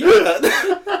like... Yeah,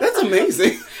 that's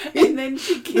amazing. And then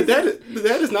she kisses... The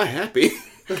dad is not happy.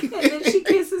 And then she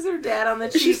kisses her dad on the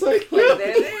cheek. She's like,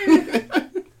 there.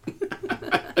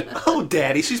 Oh,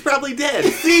 Daddy, she's probably dead.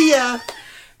 See ya.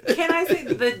 Can I say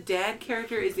the dad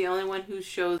character is the only one who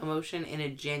shows emotion in a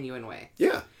genuine way?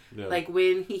 Yeah. Yeah. Like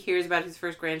when he hears about his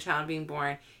first grandchild being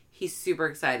born, he's super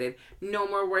excited. No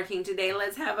more working today.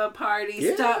 Let's have a party.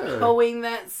 Yeah. Stop hoeing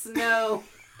that snow.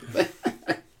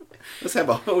 Let's have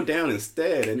a hoedown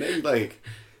instead. And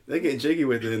they get jiggy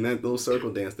with it in that little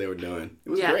circle dance they were doing. It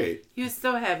was great. He was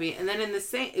so happy. And then in the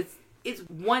same, it's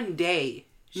one day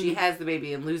she has the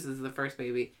baby and loses the first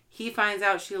baby. He finds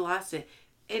out she lost it.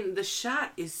 And the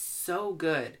shot is so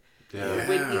good. Yeah.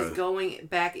 When he's going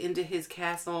back into his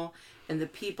castle and the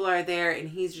people are there and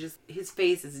his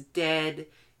face is dead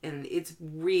and it's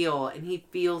real and he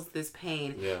feels this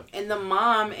pain. Yeah. And the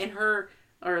mom and her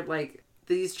are like,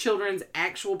 these children's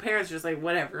actual parents are just like,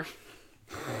 whatever.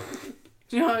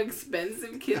 Do you know how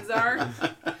expensive kids are?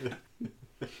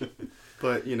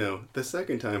 But, the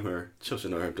second time her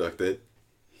children are abducted,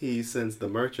 he sends the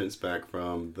merchants back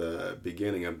from the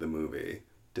beginning of the movie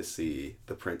to see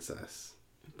the princess.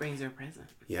 Brings her a present.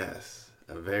 Yes,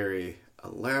 a very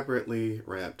elaborately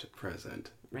wrapped present.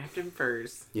 Wrapped in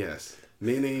furs. Yes,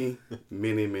 many,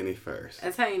 many, many furs.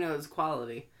 That's how you know it's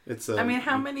quality. It's. I mean,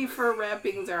 how many fur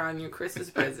wrappings are on your Christmas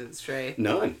presents, Trey?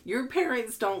 None. Your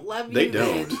parents don't love you. They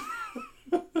don't.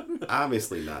 Then.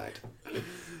 Obviously not.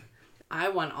 I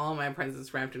want all my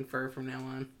presents wrapped in fur from now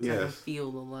on. So I can Yes.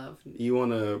 feel the love. You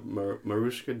want a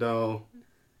Marushka doll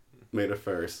made of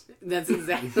furs. That's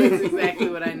exactly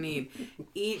what I need.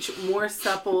 Each more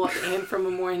supple and from a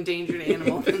more endangered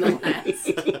animal than the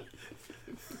last.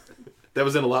 That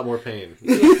was in a lot more pain.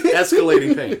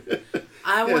 Escalating pain.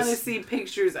 I want to Yes. see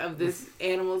pictures of this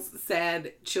animal's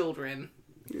sad children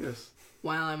Yes.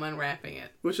 while I'm unwrapping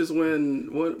it. Which is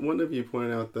when one of you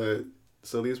pointed out that,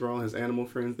 so these were all his animal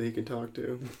friends that he could talk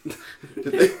to.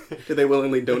 Did they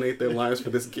willingly donate their lives for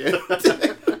this gift?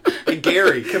 Hey,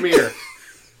 Gary, come here.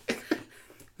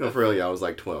 No, for real, I was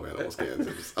like 12 animal skins.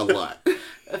 It was a lot.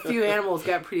 A few animals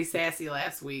got pretty sassy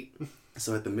last week.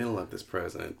 So at the middle of this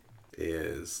present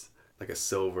is like a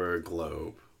silver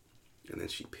globe. And then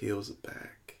she peels it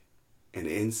back. And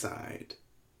inside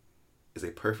is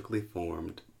a perfectly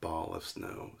formed ball of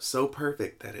snow. So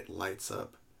perfect that it lights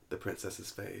up the princess's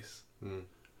face. Mm.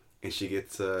 And she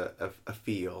gets a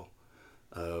feel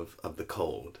of the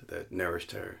cold that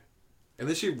nourished her. And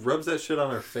then she rubs that shit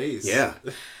on her face. Yeah.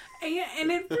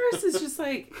 And at first it's just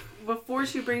like, before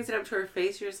she brings it up to her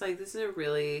face, you're just like, this is a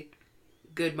really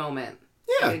good moment.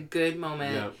 Yeah. Like a good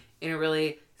moment in a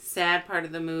really sad part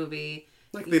of the movie.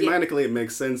 Like thematically, it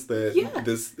makes sense that Yeah.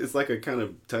 this it's like a kind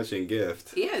of touching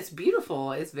gift. Yeah, it's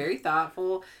beautiful. It's very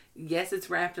thoughtful. Yes, it's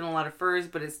wrapped in a lot of furs,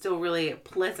 but it's still really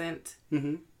pleasant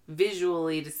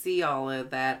visually to see all of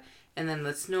that. And then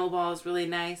the snowball is really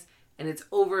nice. And it's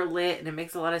overlit and it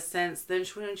makes a lot of sense. Then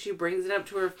when she brings it up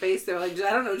to her face, they're like,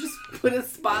 I don't know, just put a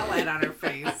spotlight on her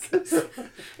face.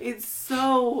 It's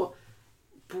so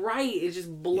bright. It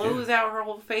just blows out her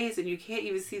whole face and you can't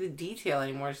even see the detail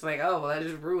anymore. It's like, oh, well, that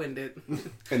just ruined it.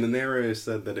 And the narrator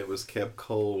said that it was kept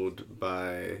cold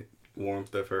by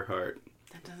warmth of her heart.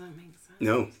 That doesn't make sense.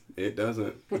 No, it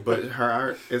doesn't. But her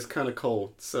art is kind of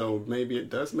cold, so maybe it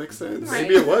does make sense. Right.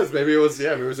 Maybe it was. Maybe it was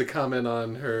a comment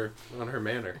on her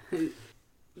manner.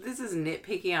 This is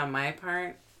nitpicky on my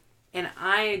part. And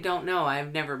I don't know.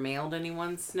 I've never mailed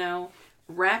anyone snow.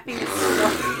 Wrapping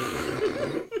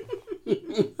snow...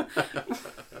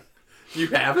 You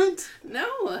haven't?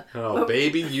 No. Oh, But-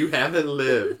 baby, you haven't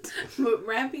lived. But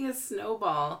wrapping a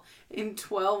snowball in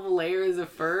 12 layers of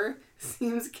fur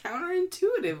seems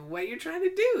counterintuitive what you're trying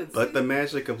to do. But the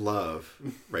magic of love,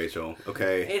 Rachel,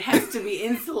 okay? It has to be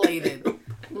insulated.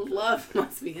 Love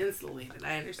must be insulated.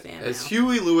 I understand As now.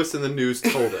 Huey Lewis in the news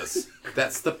told us,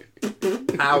 that's the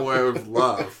power of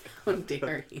love. How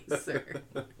dare you, sir?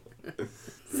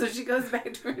 So she goes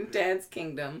back to her dad's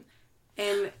kingdom.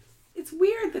 And it's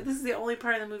weird that this is the only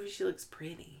part of the movie she looks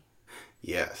pretty.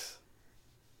 Yes.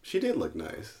 She did look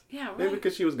nice. Yeah, right? Maybe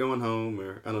because she was going home,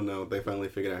 or I don't know, they finally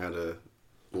figured out how to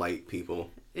light people.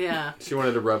 Yeah. She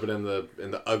wanted to rub it in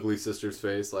the ugly sister's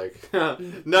face, like,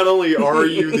 not only are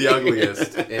you the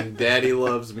ugliest and daddy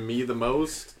loves me the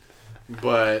most,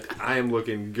 but I am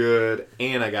looking good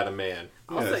and I got a man.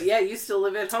 Also, Yes. yeah, you still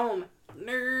live at home.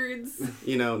 Nerds.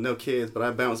 You know, no kids, but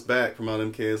I bounced back from all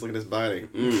them kids. Look at this body.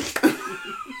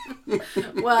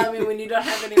 Well, I mean, when you don't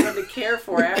have anyone to care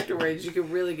for afterwards, you can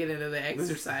really get into the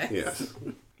exercise. Yes.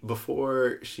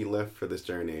 Before she left for this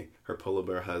journey, her polar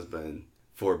bear husband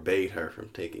forbade her from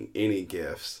taking any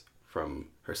gifts from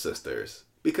her sisters.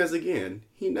 Because again,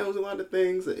 he knows a lot of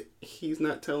things that he's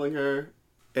not telling her.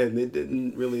 And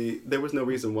there was no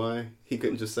reason why he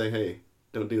couldn't just say, hey,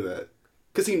 don't do that.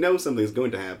 Because he knows something's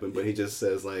going to happen, but he just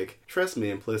says, like, trust me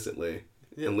implicitly.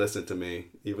 and listen to me,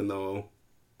 even though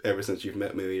ever since you've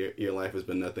met me, your life has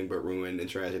been nothing but ruin and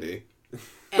tragedy.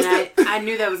 And I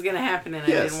knew that was going to happen, and I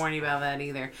Yes. didn't warn you about that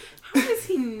either. How does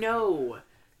he know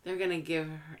they're going to give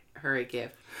her a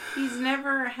gift? He's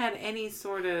never had any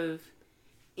sort of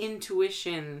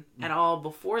intuition at all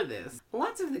before this.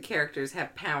 Lots of the characters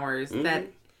have powers that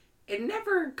it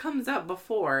never comes up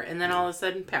before, and then all of a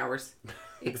sudden, powers.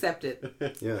 Accept it.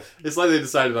 Yes. It's like they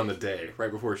decided on the day, right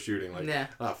before shooting. Like, Yeah.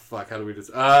 oh, fuck, how do we just...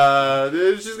 she's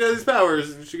got these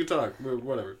powers. She can talk.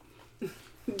 Whatever.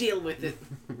 Deal with it.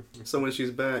 So when she's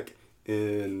back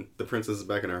and the princess is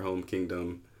back in her home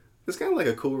kingdom, it's kind of like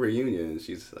a cool reunion.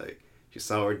 She's like, she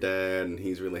saw her dad and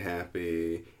he's really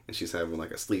happy, and she's having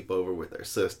like a sleepover with her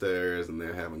sisters, and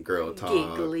they're having girl talk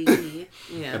Giggly.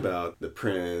 Yeah. about the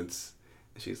prince.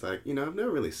 And she's like, I've never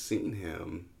really seen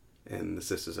him. And the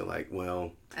sisters are like,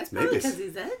 well, That's maybe probably it's-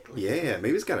 because he's ugly. yeah,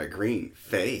 maybe he's got a green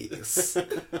face.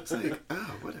 It's like,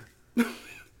 oh, what a...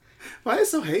 Why is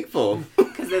it so hateful?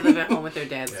 Because they live at home with their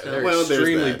dad Yeah, still. they're Well, there's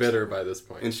extremely that. bitter by this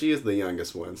point. And she is the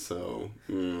youngest one, so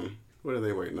what are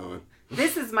they waiting on?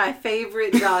 This is my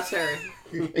favorite daughter.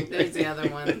 There's the other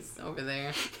ones over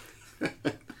there.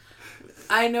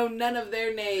 I know none of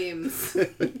their names.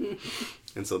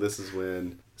 And so this is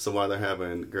when, so while they're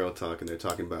having girl talk and they're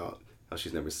talking about how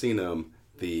she's never seen him,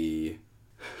 the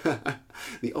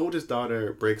oldest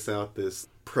daughter breaks out this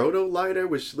proto lighter,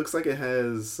 which looks like it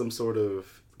has some sort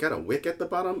of, got a wick at the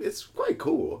bottom. It's quite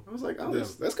cool. I was like, oh,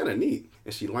 that's kind of neat.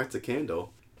 And she lights a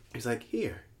candle. He's like,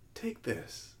 here, take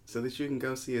this so that you can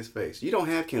go see his face. You don't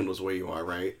have candles where you are,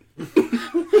 right?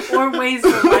 Or ways to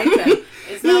light them.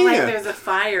 It's not like Yeah. there's a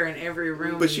fire in every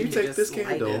room. But you can take just this light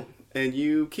candle it. and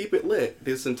you keep it lit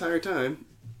this entire time.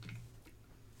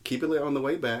 Keep it lit on the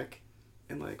way back,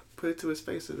 and like put it to his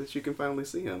face so that you can finally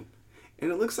see him.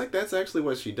 And it looks like that's actually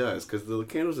what she does, because the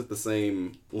candle's at the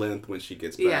same length when she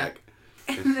gets Yeah. back.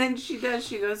 And then she goes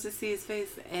to see his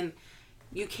face, and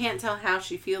you can't tell how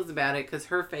she feels about it because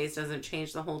her face doesn't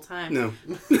change the whole time. No.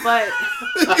 But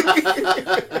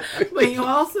but you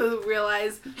also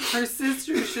realize her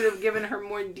sister should have given her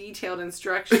more detailed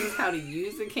instructions how to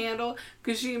use the candle,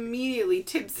 because she immediately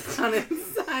tips it on his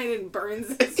side and burns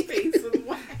his face with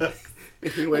wax.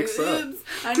 And he wakes up. Oops,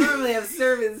 I normally have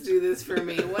servants do this for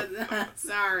me. What?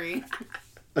 Sorry.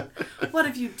 What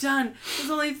have you done? There's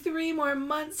only 3 more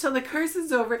months till the curse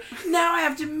is over. Now I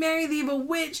have to marry the evil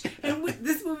witch, and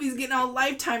this movie's getting all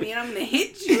lifetimey, and I'm gonna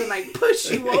hit you and like push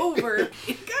you over.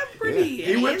 It got pretty.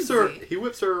 He whips her. handsy. He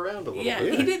whips her around a little Yeah.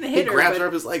 bit. He didn't hit her, grabs but- her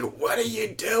up and is like, what are you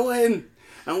doing?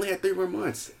 I only had 3 more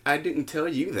months. I didn't tell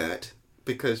you that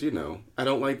because, I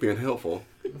don't like being helpful.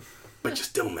 But you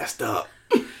still messed up.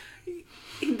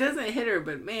 He doesn't hit her,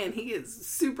 but man, he gets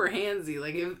super handsy.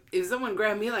 Like if someone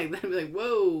grabbed me like that, I'd be like,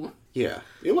 whoa, Yeah,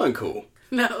 it wasn't cool.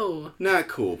 no. Not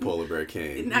cool, Polar Bear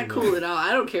King. Not cool at all.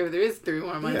 I don't care if there is 3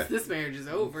 more months. Yeah. This marriage is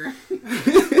over.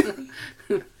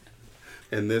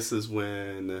 And this is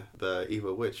when the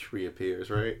evil witch reappears,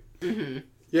 right?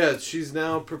 Yeah, she's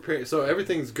now preparing. So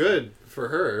everything's good for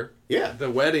her. Yeah. The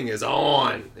wedding is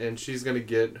on, and she's gonna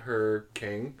get her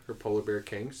king, her polar bear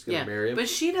king. She's gonna marry him. But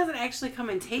she doesn't actually come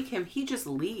and take him. He just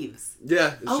leaves.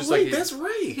 Yeah, it's Oh, just wait, like that's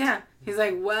right. Yeah. He's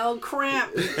like, well,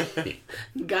 crap.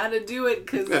 Gotta do it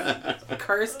because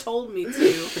Curse told me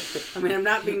to. I mean, I'm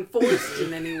not being forced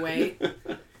in any way.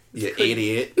 You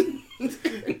idiot.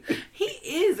 He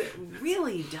is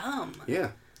really dumb. Yeah.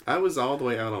 I was all the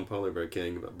way out on Polar Bear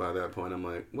King, but by that point I'm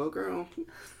like, well, girl,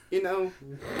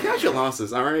 count your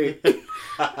losses, all right?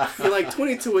 You're like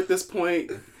 22 at this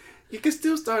point. You can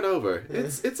still start over.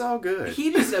 It's all good.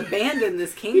 He just abandoned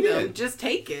this kingdom. did. Just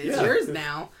take it. It's Yeah. yours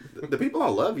now. The people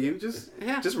all love you.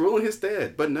 Yeah. Just rule in his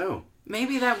stead. But no.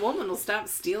 Maybe that woman will stop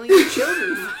stealing your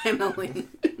children finally.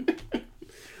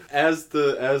 as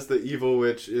the evil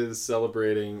witch is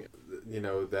celebrating,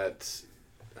 that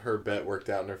her bet worked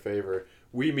out in her favor.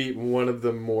 We meet one of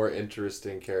the more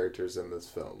interesting characters in this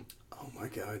film. Oh my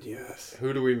God, yes.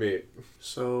 Who do we meet?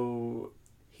 So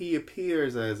he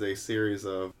appears as a series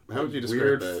of, how would you describe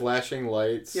weird that? flashing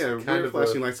lights? Yeah, weird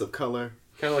flashing lights of color.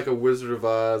 Kind of like a Wizard of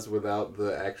Oz without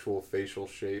the actual facial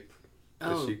shape.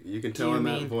 Oh, You can do tell you in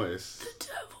that mean voice. the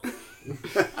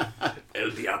devil. El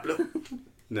Diablo.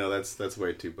 No, that's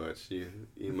way too much.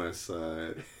 You must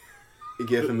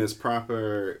give him his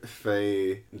proper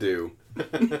Fey due.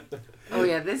 Oh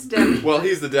yeah, this devil. Well,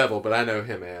 he's the devil, but I know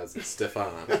him as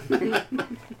Stefan.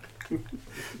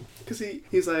 Because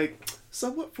he's like,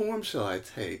 so what form shall I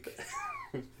take?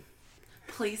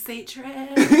 Please say Trev.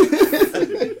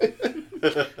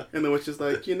 And the witch is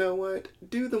like, you know what?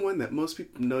 Do the one that most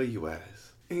people know you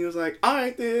as. And he was like, all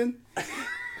right then.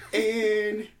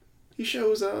 And he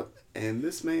shows up And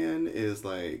this man is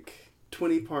like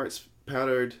 20 parts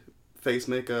powdered face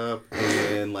makeup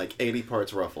and like 80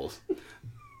 parts ruffles.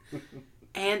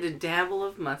 And a dabble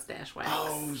of mustache wax.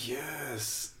 Oh,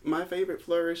 yes. My favorite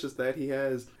flourish is that he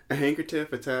has a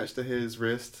handkerchief attached to his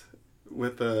wrist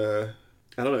with a...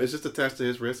 I don't know, it's just attached to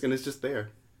his wrist and it's just there.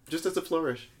 Just as a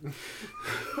flourish.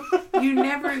 You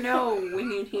never know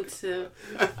when you need to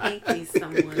pinky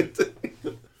someone.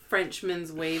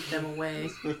 Frenchmen's wave them away.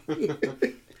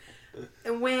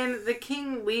 And when the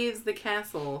king leaves the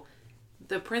castle,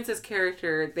 the princess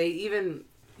character, they even,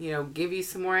 give you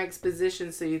some more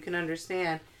exposition so you can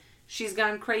understand. She's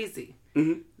gone crazy.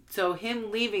 Mm-hmm. So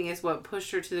him leaving is what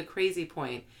pushed her to the crazy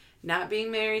point. Not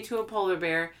being married to a polar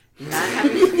bear, not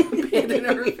having abandoned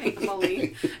her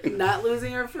family, not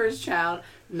losing her first child,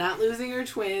 not losing her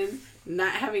twins,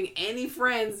 not having any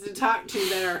friends to talk to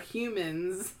that are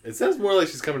humans. It sounds more like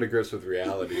she's coming to grips with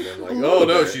reality than like, oh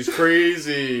no, she's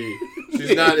crazy.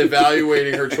 She's not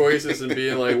evaluating her choices and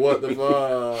being like, what the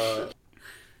fuck?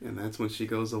 And that's when she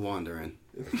goes a-wandering.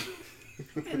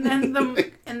 And then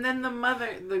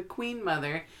the queen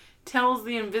mother, tells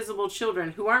the invisible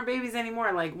children, who aren't babies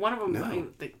anymore, like one of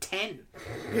them, like 10.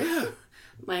 Yeah.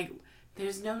 Like,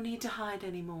 there's no need to hide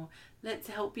anymore. Let's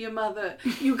help your mother.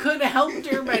 You could have helped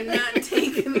her by not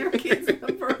taking your kids in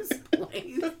the first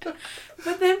place.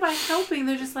 But then by helping,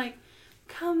 they're just like,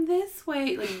 come this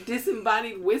way. Like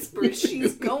disembodied whispers.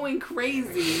 She's going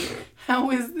crazy.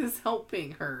 How is this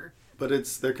helping her? But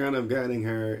they're kind of guiding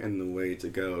her in the way to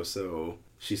go. So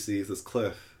she sees this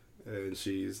cliff and it's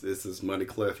this muddy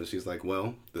cliff and she's like,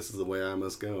 well, this is the way I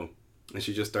must go. And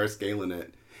she just starts scaling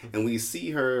it. And we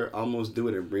see her almost do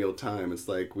it in real time. It's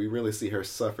like we really see her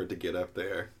suffer to get up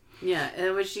there. Yeah,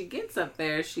 and when she gets up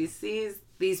there, she sees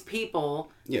these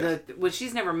people. Yeah.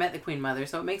 She's never met the Queen Mother,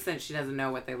 so it makes sense she doesn't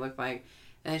know what they look like.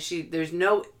 And there's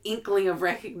no inkling of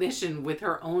recognition with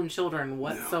her own children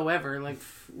whatsoever. No. Like,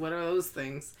 what are those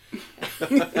things?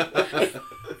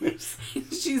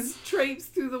 She's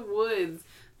traipsed through the woods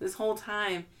this whole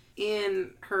time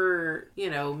in her,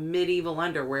 medieval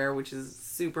underwear, which is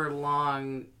super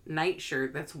long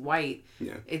nightshirt that's white.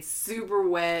 Yeah. It's super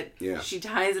wet. Yeah. She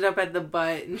ties it up at the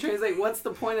butt, and Trey's like, what's the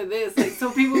point of this? Like,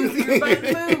 so people can see her butt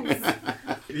moves.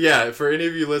 Yeah, for any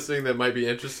of you listening that might be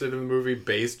interested in the movie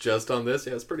based just on this,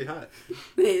 it's pretty hot.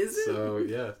 Is it? So,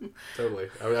 yeah, totally.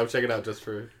 I'll check it out just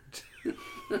for...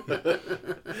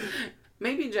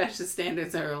 Maybe Josh's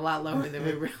standards are a lot lower than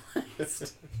we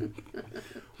realized.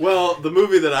 Well, the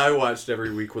movie that I watched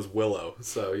every week was Willow,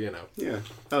 so, Yeah.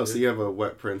 Oh, so you have a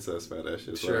wet princess fetish,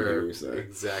 is what I hear you say.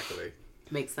 Exactly.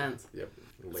 Makes sense. Yep.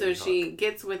 So she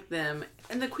gets with them,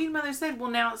 and the Queen Mother said, well,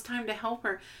 now it's time to help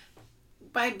her.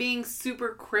 By being super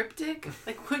cryptic,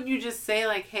 like, couldn't you just say,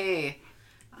 like, hey,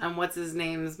 I'm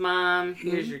what's-his-name's mom,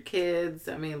 here's your kids.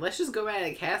 I mean, let's just go back to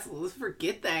the castle. Let's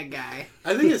forget that guy.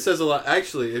 I think it says a lot.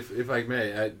 Actually, if I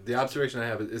may, the observation I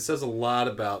have is it says a lot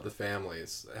about the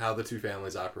families, how the two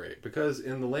families operate. Because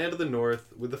in the land of the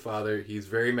North, with the father, he's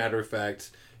very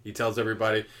matter-of-fact. He tells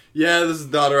everybody, yeah, this is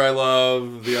the daughter I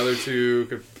love. The other two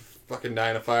could fucking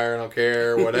die in a fire. I don't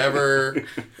care. Whatever.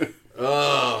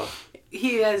 Ugh.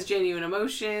 He has genuine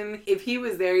emotion. If he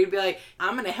was there, he'd be like,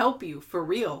 I'm going to help you for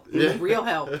real. Yeah. Real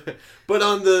help. But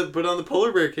on the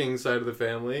Polar Bear King side of the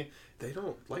family, they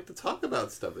don't like to talk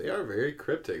about stuff. They are very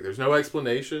cryptic. There's no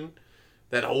explanation.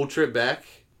 That whole trip back,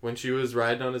 when she was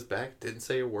riding on his back, didn't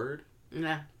say a word.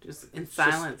 Nah, just in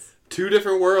silence. Just two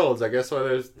different worlds. I guess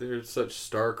why there's such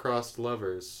star-crossed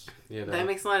lovers. That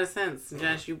makes a lot of sense.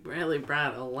 Josh, you really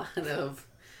brought a lot of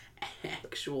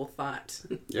actual thought.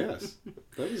 Yes.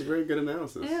 That was a very good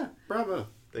analysis. Yeah. Bravo.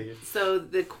 Thank you. So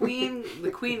the Queen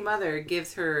Mother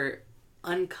gives her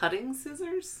uncutting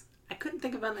scissors. I couldn't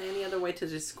think about any other way to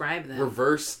describe them.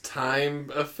 Reverse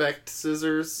time effect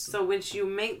scissors. So when you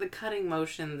make the cutting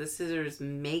motion, the scissors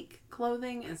make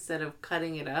clothing instead of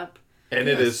cutting it up. And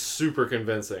it is super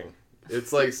convincing.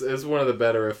 It's one of the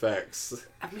better effects.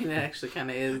 I mean, it actually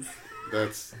kind of is.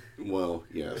 Yes.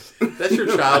 That's your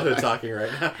childhood talking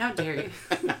right now. How dare you?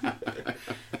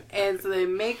 And so they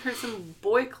make her some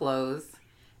boy clothes,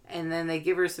 and then they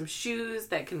give her some shoes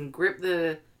that can grip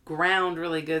the ground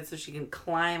really good so she can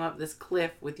climb up this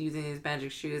cliff with using these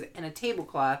magic shoes, and a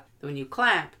tablecloth that when you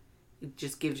clap, it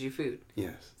just gives you food.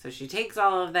 Yes. So she takes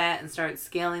all of that and starts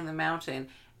scaling the mountain.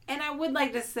 And I would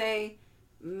like to say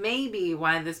maybe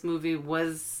why this movie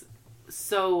was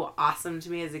so awesome to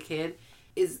me as a kid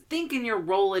is think in your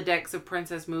Rolodex of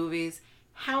princess movies,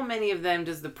 how many of them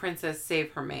does the princess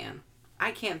save her man?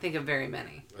 I can't think of very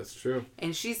many. That's true.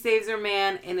 And she saves her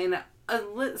man, and in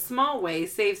small way,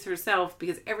 saves herself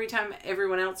because every time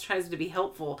everyone else tries to be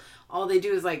helpful, all they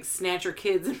do is like snatch her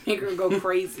kids and make her go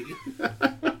crazy.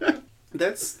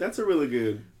 That's a really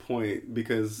good point,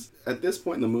 because at this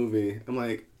point in the movie, I'm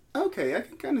like, okay, I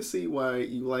can kind of see why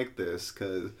you like this,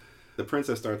 because the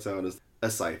princess starts out as a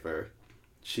cipher.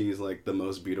 She's like the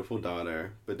most beautiful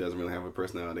daughter, but doesn't really have a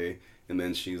personality. And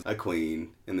then she's a queen,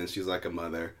 and then she's like a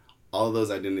mother. All of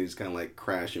those identities kind of like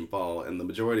crash and fall, and the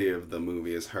majority of the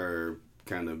movie is her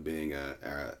kind of being a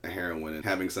heroine and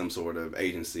having some sort of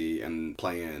agency and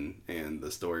plan, and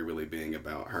the story really being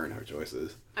about her and her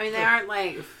choices. I mean, they aren't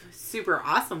like super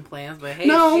awesome plans, but hey,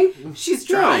 No. she's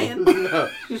trying. No.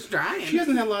 She's trying. She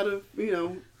hasn't had a lot of,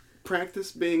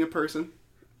 practice being a person.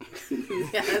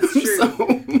 Yeah, that's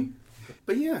true.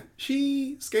 But yeah,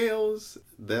 she scales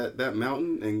that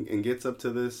mountain and gets up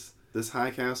to this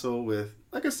high castle with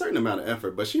like a certain amount of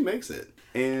effort, but she makes it.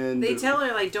 And They tell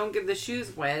her like, don't get the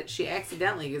shoes wet. She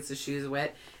accidentally gets the shoes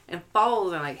wet and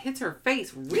falls and like hits her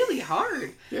face really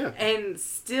hard. Yeah. And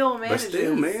still manages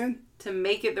to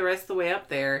make it the rest of the way up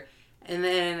there. And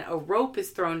then a rope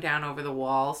is thrown down over the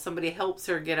wall. Somebody helps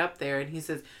her get up there, and he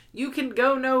says, "You can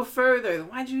go no further."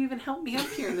 Why'd you even help me up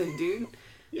here then, dude?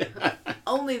 Yeah.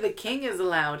 Only the king is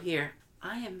allowed here.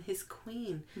 I am his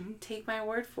queen. Mm-hmm. Take my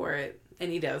word for it.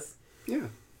 And he does. Yeah.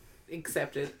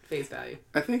 Accepted face value.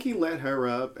 I think he let her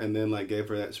up and then like gave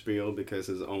her that spiel because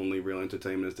his only real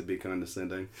entertainment is to be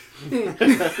condescending.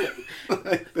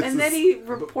 And then he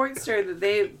reports to her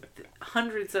that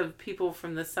hundreds of people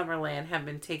from the Summerland have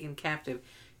been taken captive.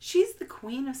 She's the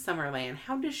queen of Summerland.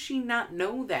 How does she not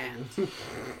know that?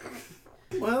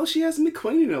 Well, she hasn't been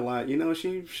queening a lot.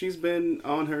 She's been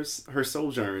on her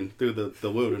sojourn through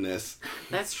the wilderness.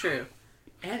 That's true.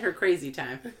 And her crazy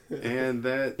time. And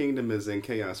that kingdom is in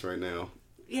chaos right now.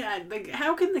 Yeah, like,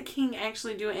 how can the king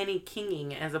actually do any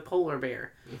kinging as a polar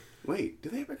bear? Wait, do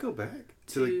they ever go back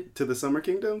to the Summer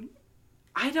Kingdom?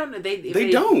 I don't know. They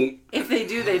don't. If they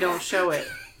do, they don't show it.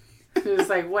 It's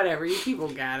like, whatever, you people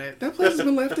got it. That place has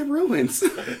been left in ruins.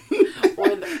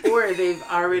 or they've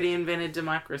already invented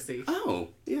democracy. Oh,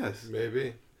 yes.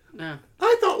 Maybe. No.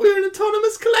 I thought we were an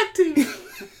autonomous collective.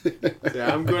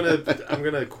 Yeah, I'm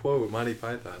gonna quote Monty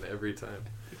Python every time.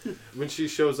 When she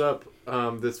shows up,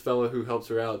 this fellow who helps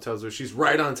her out tells her she's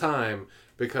right on time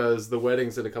because the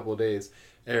wedding's in a couple of days,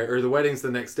 or the wedding's the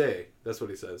next day. That's what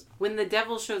he says. When the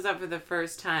devil shows up for the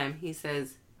first time, he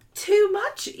says, "Too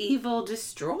much evil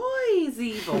destroys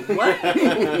evil." What?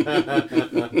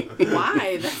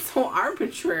 Why? That's so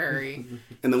arbitrary.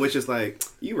 And the witch is like,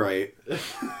 "You right.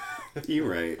 You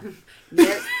right."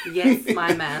 Yes,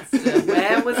 my master.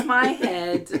 Where was my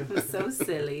head? I'm so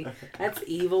silly. That's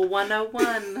evil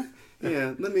 101.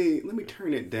 Yeah, let me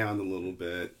turn it down a little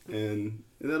bit, and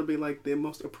that'll be like the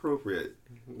most appropriate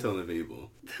tone of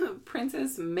evil. The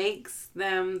princess makes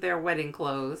them their wedding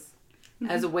clothes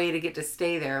as a way to get to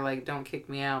stay there, like, don't kick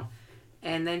me out.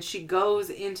 And then she goes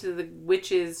into the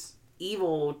witch's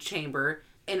evil chamber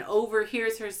and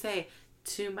overhears her say,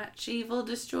 "Too much evil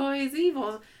destroys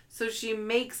evil." So she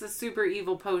makes a super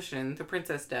evil potion, the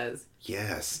princess does.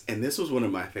 Yes, and this was one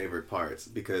of my favorite parts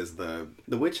because the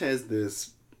witch has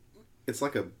this, it's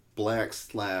like a black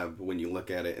slab when you look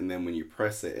at it, and then when you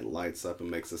press it, it lights up and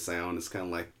makes a sound. It's kind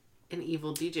of like An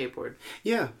evil DJ board.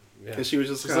 Yeah. Yeah. And she was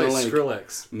just kind of like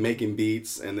Skrillex making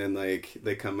beats, and then like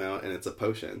they come out and it's a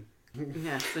potion.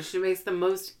 Yeah, so she makes the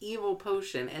most evil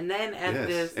potion. And then at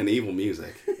this... and evil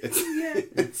music.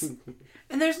 It's,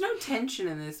 And there's no tension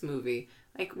in this movie.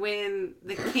 Like when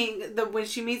the king, when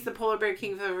she meets the polar bear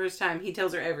king for the first time, he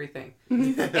tells her everything.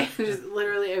 And just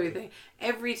literally everything.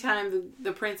 Every time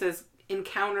the princess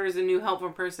encounters a new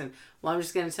helpful person, well, I'm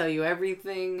just going to tell you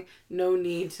everything. No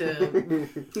need to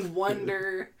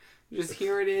wonder. Just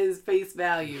here it is, face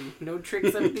value. No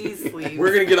tricks up these sleeves.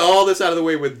 We're going to get all this out of the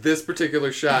way with this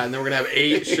particular shot, and then we're going to have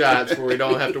 8 shots where we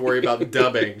don't have to worry about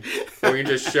dubbing. And we can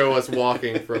just show us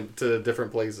walking to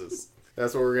different places.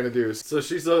 That's what we're going to do. So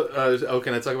she's...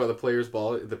 can I talk about the player's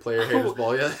ball? The player haters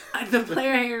ball yet? The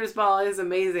player haters ball is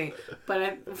amazing.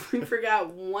 But we forgot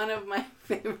one of my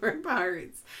favorite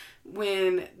parts.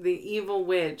 When the evil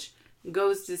witch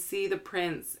goes to see the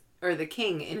prince, or the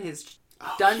king, in his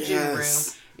dungeon room.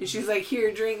 And she's like,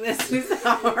 "Here, drink this." And he's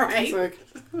like, "All right." He's like,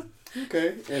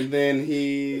 "Okay." And then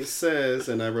he says,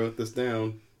 and I wrote this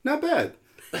down, "Not bad."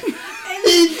 And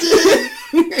he just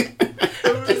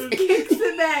kicks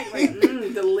it back like,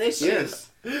 delicious. Yes.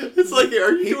 It's like,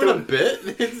 are you doing a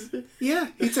bit? Yeah,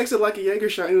 he takes it like a Jaeger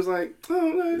shot and he was like,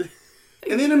 "Oh, no."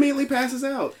 And then immediately passes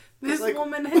out. This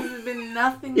woman has been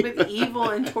nothing but evil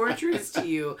and torturous to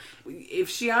you. If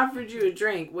she offered you a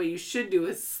drink, what you should do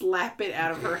is slap it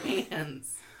out of her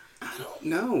hands. I don't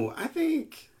know. I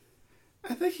think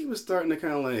he was starting to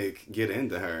kind of like get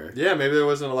into her. Yeah, maybe there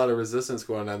wasn't a lot of resistance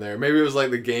going on there. Maybe it was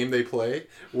like the game they play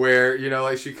where, you know,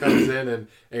 like she comes in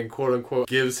and quote unquote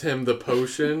gives him the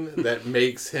potion that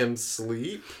makes him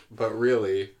sleep, but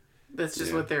really That's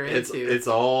just what they're into. It's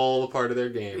all a part of their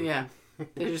game. Yeah.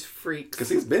 They're just freaks. Because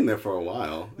he's been there for a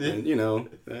while. And, you know,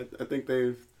 I think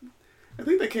they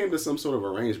came to some sort of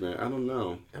arrangement. I don't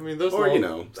know. I mean, those Or, you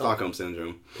know, Stockholm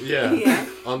Syndrome. Yeah.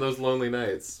 On those lonely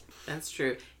nights. That's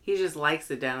true. He just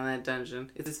likes it down in that dungeon.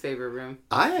 It's his favorite room.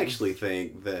 I actually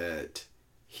think that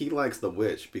he likes the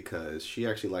witch because she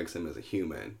actually likes him as a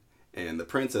human. And the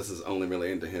princess is only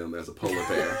really into him as a polar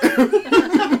bear.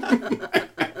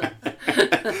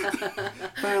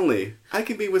 Finally, I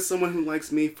can be with someone who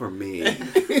likes me for me.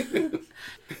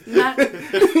 Not...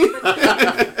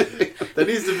 That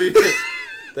needs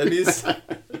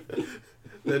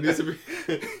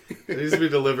to be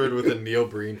delivered with a Neil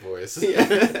Breen voice.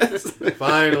 Yes.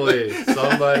 Finally,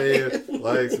 somebody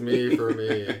likes me for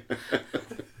me.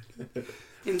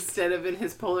 Instead of in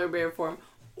his polar bear form,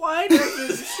 why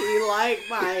doesn't she like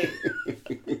my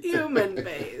human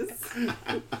face?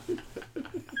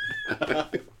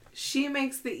 She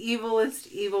makes the evilest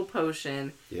evil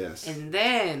potion. Yes. And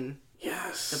then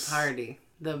the party.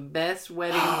 The best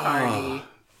wedding party.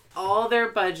 All their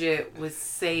budget was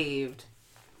saved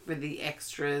for the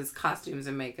extras, costumes,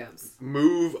 and makeups.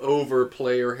 Move over,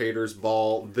 player haters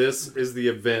ball. This is the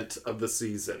event of the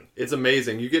season. It's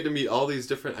amazing. You get to meet all these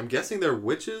different, I'm guessing they're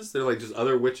witches. They're like just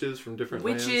other witches from different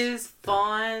lands. Witches,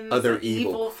 fawns, other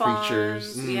evil fawns.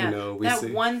 creatures. Yeah. You know, we that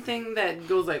see. one thing that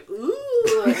goes like,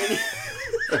 ooh,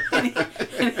 and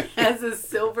he has a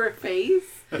silver face.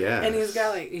 Yeah. And he's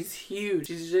got like, he's huge.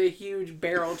 He's a huge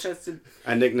barrel-chested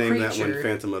I nicknamed that one creature.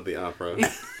 Phantom of the Opera.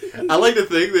 I like to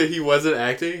think that he wasn't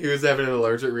acting. He was having an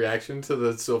allergic reaction to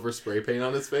the silver spray paint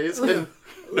on his face. And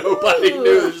nobody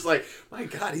knew. It was just like, my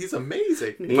God, he's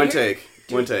amazing. One take.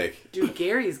 Dude,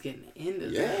 Gary's getting into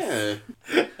this.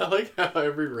 Yeah. I like how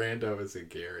every rando is a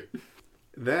Gary.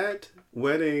 That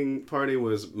wedding party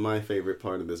was my favorite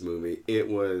part of this movie. It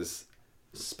was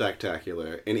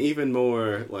spectacular. And even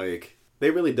more, like, they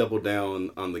really doubled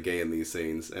down on the gay in these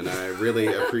scenes, and I really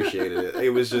appreciated it. It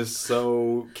was just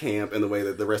so camp in the way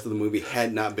that the rest of the movie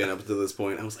had not been up to this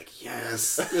point. I was like,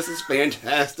 yes, this is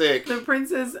fantastic. The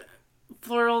princess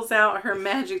flurls out her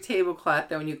magic tablecloth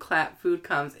that when you clap, food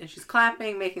comes, and she's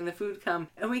clapping, making the food come,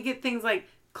 and we get things like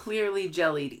clearly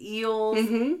jellied eels,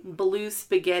 blue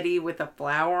spaghetti with a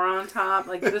flower on top,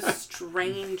 like the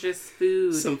strangest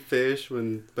food. Some fish,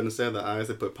 but instead of the eyes,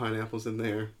 they put pineapples in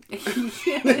there.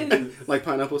 Yeah. Like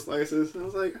pineapple slices. I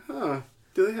was like, huh,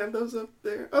 do they have those up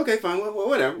there? Okay, fine,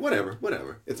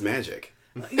 whatever. It's magic.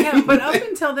 Yeah, but up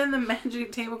until then, the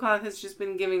magic tablecloth has just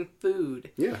been giving food.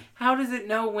 Yeah. How does it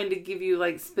know when to give you,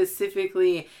 like,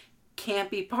 specifically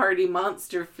campy party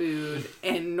monster food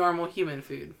and normal human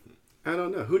food? I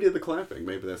don't know. Who did the clapping?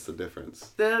 Maybe that's the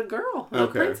difference. The girl, the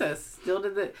Okay. princess, still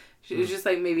did the... She was just,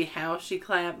 like, maybe how she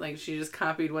clapped. Like, she just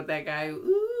copied what that guy...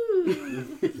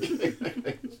 Ooh.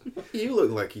 You look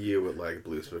like you would like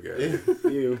blue spaghetti.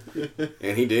 You.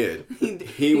 And he did.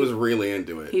 He was really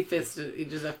into it. He just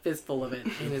a fistful of it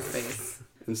in his face.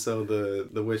 And so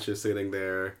the witch is sitting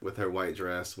there with her white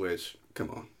dress, which, come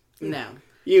on. No.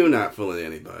 You not fooling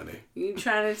anybody. You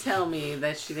trying to tell me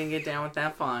that she didn't get down with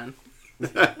that fawn?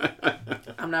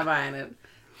 I'm not buying it.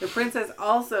 The princess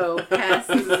also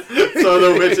passes... So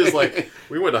the witch is like,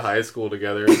 we went to high school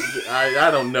together. I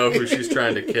don't know who she's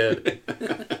trying to kid.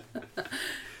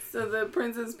 So the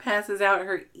princess passes out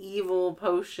her evil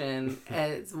potion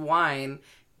as wine,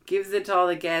 gives it to all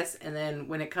the guests, and then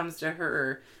when it comes to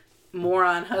her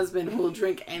moron husband who will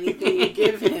drink anything you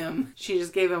give him, she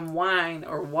just gave him wine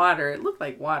or water. It looked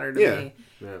like water to me.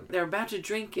 Yeah. They're about to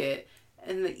drink it,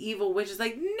 and the evil witch is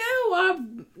like, no, our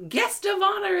guest of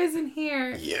honor isn't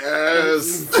here.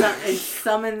 Yes! And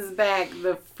summons back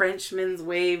the Frenchman's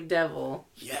wave devil.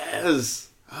 Yes!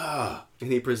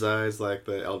 And he presides like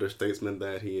the elder statesman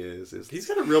that he is. He's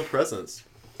got a real presence.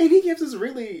 And he gives this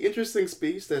really interesting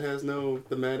speech that has no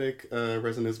thematic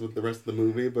resonance with the rest of the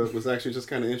movie, but was actually just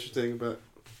kind of interesting. But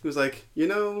he was like,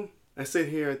 I sit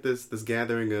here at this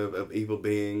gathering of evil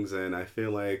beings, and I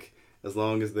feel like as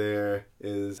long as there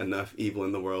is enough evil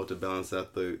in the world to balance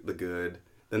out the good,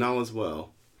 then all is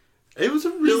well. It was a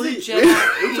really... He's a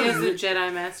Jedi. He is a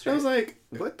Jedi master. I was like,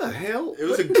 what the hell? It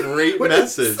was a great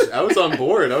message. I was on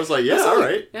board. I was like, yeah, all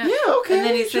right. Yeah, okay, and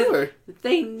then he sure. said,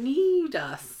 they need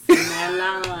us in their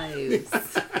lives.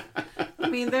 I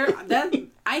mean,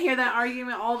 I hear that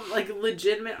argument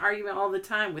legitimate argument all the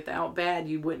time. Without bad,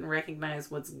 you wouldn't recognize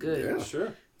what's good. Yeah,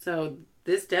 Sure. So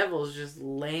this devil's just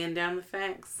laying down the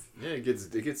facts. Yeah, it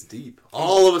gets deep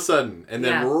all of a sudden, and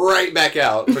then Yeah. right back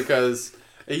out because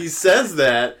he says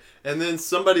that, and then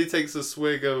somebody takes a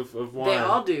swig of wine. They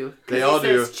all do. 'Cause They all he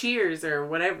says do. cheers or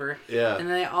whatever. Yeah. And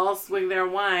they all swig their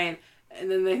wine,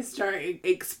 and then they start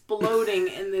exploding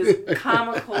in this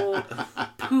comical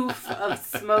poof of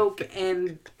smoke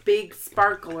and big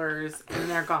sparklers, and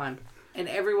they're gone. And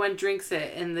everyone drinks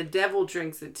it, and the devil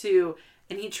drinks it too.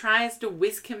 And he tries to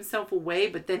whisk himself away,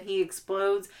 but then he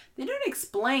explodes. They don't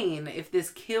explain if this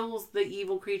kills the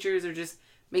evil creatures or just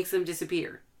makes them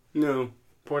disappear. No.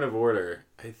 Point of order.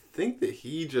 I think that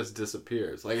he just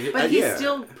disappears. Like, But he yeah.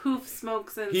 still poof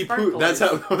smokes and he sparkles. That's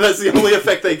the only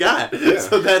effect they got. Yeah.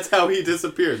 So that's how he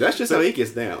disappears. That's just how he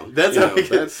gets down. That's You how know, he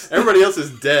gets. Everybody else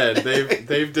is dead.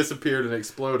 They've disappeared and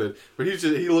exploded. But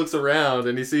he looks around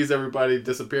and he sees everybody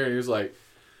disappearing. He's like,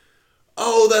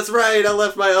 "Oh, that's right. I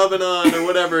left my oven on or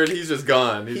whatever," and he's just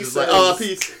gone. He's He just says- like, "Oh,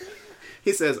 peace."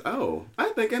 He says, "Oh, I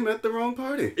think I'm at the wrong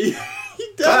party. he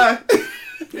does. Bye."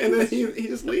 And then he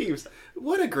just leaves.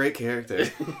 What a great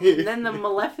character. And then the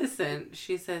Maleficent,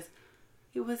 she says,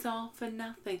 "It was all for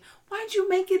nothing. Why'd you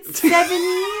make it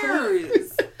 7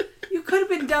 years? You could have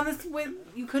been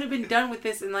done with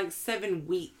this in like 7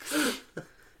 weeks.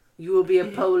 You will be a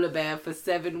polar bear for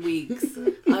 7 weeks.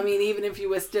 I mean, even if you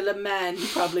were still a man, you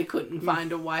probably couldn't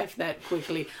find a wife that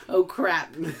quickly. Oh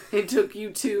crap! It took you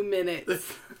 2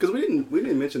 minutes." Because we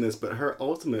didn't mention this, but her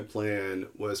ultimate plan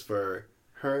was for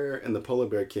her and the polar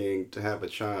bear king to have a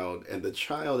child, and the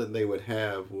child that they would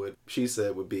have she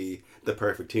said would be the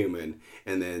perfect human,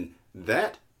 and then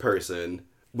that person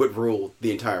would rule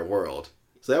the entire world.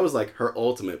 So that was like her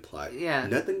ultimate plot. Yeah.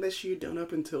 Nothing that she'd done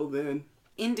up until then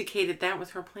Indicated that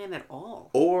was her plan at all.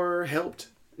 or helped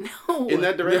No. in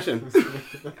that direction.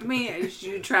 I mean, should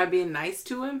you try being nice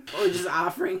to him? Or just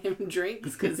offering him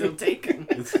drinks because he'll take them?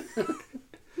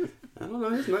 I don't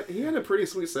know. He had a pretty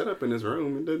sweet setup in his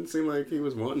room. It didn't seem like he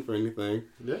was wanting for anything.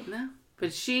 Yeah. No.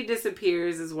 But she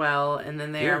disappears as well, and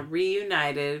then they are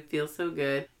reunited. Feels so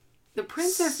good. The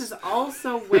princess is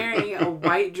also wearing a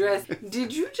white dress.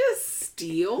 Did you just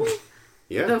steal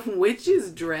Yeah. the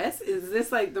witch's dress? Is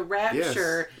this like the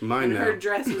rapture? Yes, mine and her now.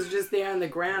 dress was just there on the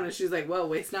ground, and she's like, "Well,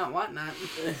 waste not, want not."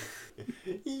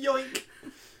 Yoink.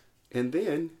 And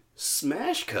then,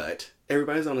 smash cut.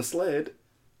 Everybody's on a sled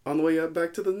on the way up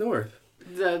back to the north.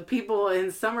 The people in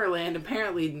Summerland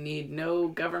apparently need no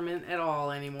government at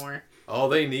all anymore. All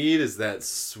they need is that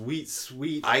sweet,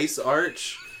 sweet ice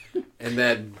arch, and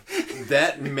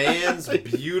that man's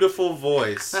beautiful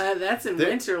voice. That's in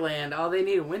There- Winterland. All they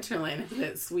need in Winterland is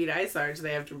that sweet ice arch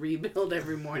they have to rebuild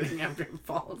every morning after it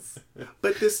falls.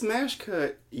 But this smash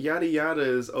cut, yada yada,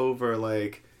 is over,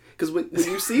 like... Because when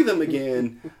you see them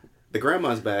again, the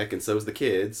grandma's back, and so is the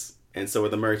kids, and so are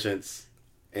the merchants,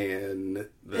 and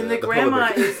The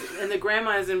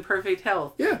grandma is in perfect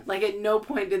health. Yeah. Like at no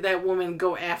point did that woman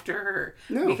go after her.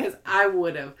 No. Because I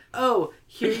would have. Oh,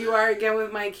 here you are again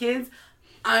with my kids.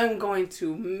 I'm going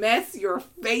to mess your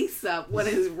face up. What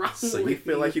is wrong So with you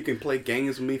feel like you can play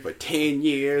games with me for 10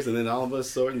 years, and then all of a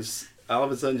sudden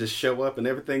just show up and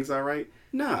everything's all right?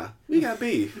 Nah, we got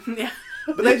beef. Yeah.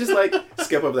 But they just like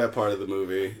skip over that part of the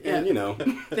movie, and you know.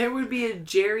 There would be a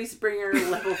Jerry Springer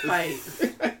level fight.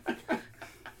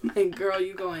 Like, girl,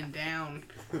 you going down.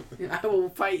 I will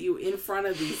fight you in front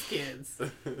of these kids.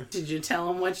 Did you tell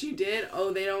them what you did?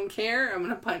 Oh, they don't care? I'm going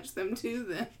to punch them too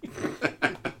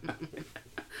then.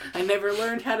 I never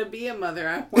learned how to be a mother.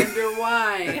 I wonder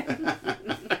why.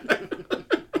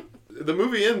 The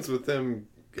movie ends with them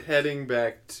heading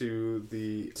back to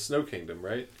the Snow Kingdom,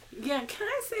 right? Yeah, can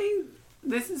I say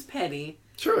this is petty?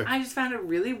 Sure. I just found it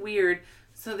really weird.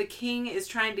 So the king is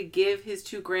trying to give his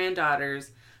 2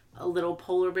 granddaughters a little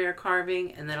polar bear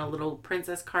carving and then a little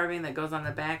princess carving that goes on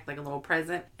the back like a little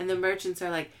present. And the merchants are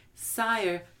like,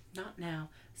 "Sire, not now."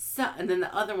 And then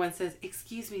the other one says,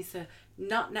 "Excuse me, sir,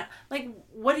 not now." Like,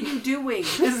 what are you doing?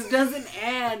 This doesn't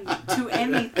add to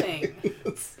anything.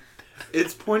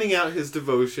 It's pointing out his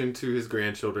devotion to his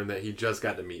grandchildren that he just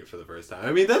got to meet for the first time.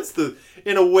 I mean,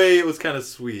 in a way, it was kind of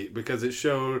sweet because it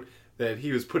showed that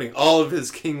he was putting all of his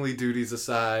kingly duties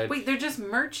aside. Wait, they're just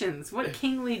merchants. What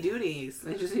kingly duties?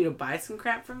 They just need to buy some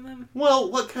crap from them?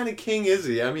 Well, what kind of king is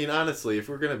he? I mean, honestly, if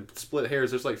we're going to split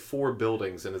hairs, there's like 4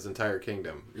 buildings in his entire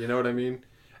kingdom. You know what I mean?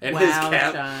 And his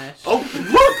Josh. Oh,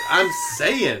 look! I'm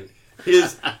saying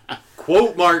his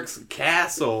quote marks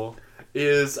castle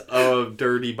is a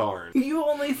dirty barn. You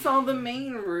only saw the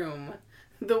main room.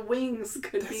 The wings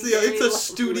could be. It's a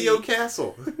studio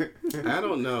castle. I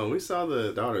don't know. We saw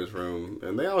the daughter's room,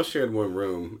 and they all shared one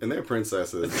room, and they're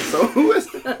princesses. So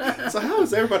how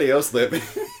is everybody else living?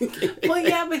 Well,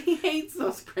 yeah, but he hates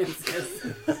those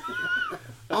princesses.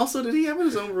 Also, did he have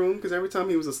his own room? Because every time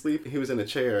he was asleep, he was in a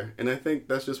chair, and I think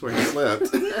that's just where he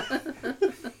slept.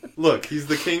 Look, he's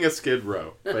the king of Skid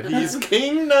Row, but he's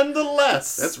king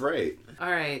nonetheless. That's right.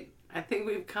 All right. I think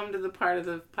we've come to the part of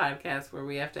the podcast where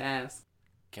we have to ask,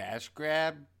 Cash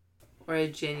grab? or a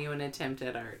genuine attempt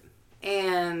at art?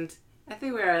 And I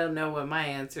think we already know what my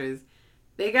answer is.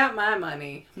 They got my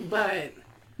money, but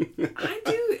I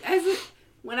do,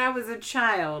 when I was a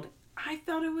child, I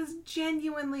thought it was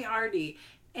genuinely arty.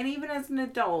 And even as an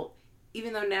adult,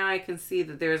 even though now I can see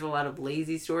that there's a lot of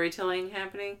lazy storytelling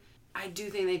happening, I do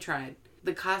think they tried.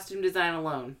 The costume design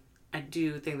alone, I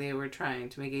do think they were trying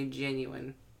to make a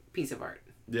genuine piece of art.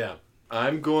 Yeah.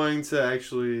 I'm going to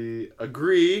actually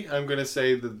agree. I'm going to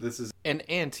say that this is An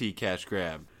anti-cash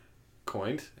grab.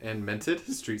 coined and minted.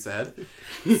 Streets ahead.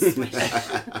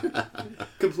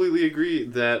 Completely agree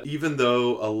that even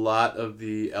though a lot of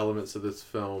the elements of this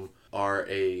film are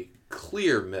a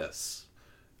clear miss,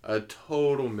 a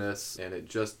total miss, and it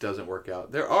just doesn't work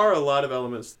out, there are a lot of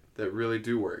elements that really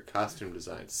do work. Costume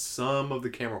design, some of the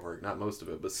camera work, not most of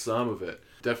it, but some of it.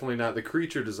 Definitely not the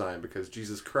creature design, because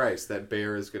Jesus Christ, that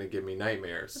bear is going to give me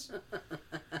nightmares.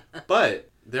 But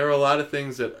there are a lot of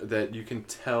things that you can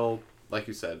tell, like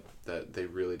you said, that they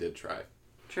really did try.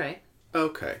 Trey?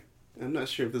 Okay. I'm not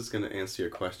sure if this is going to answer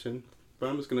your question, but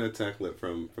I'm just going to tackle it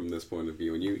from this point of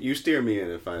view, and you steer me in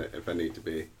if I need to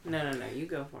be. No, you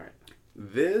go for it.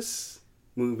 This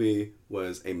movie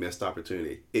was a missed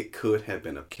opportunity. It could have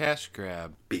been a Cash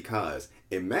grab. because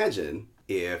imagine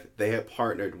if they had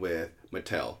partnered with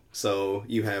Mattel. So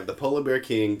you have the Polar Bear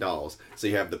King dolls. So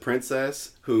you have the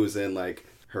princess who's in like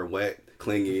her wet,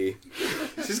 clingy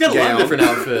She's got a lot gown. of different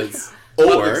outfits. A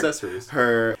lot of Or accessories.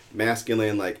 her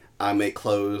masculine, like, I make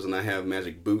clothes and I have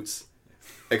magic boots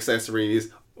accessories,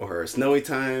 or her snowy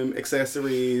time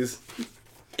accessories.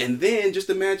 And then just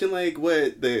imagine, like,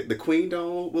 what the queen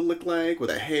doll would look like with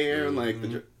her hair and, like,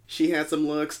 she had some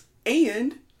looks.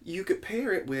 And you could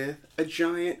pair it with a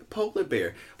giant polar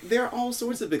bear. There are all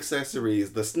sorts of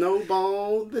accessories. The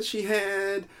snowball that she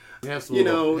had. You have some, You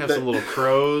little, know, have that- some little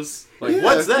crows. Like, Yeah.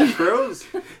 what's that, crows?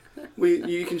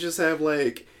 You can just have,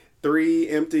 like, 3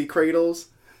 empty cradles.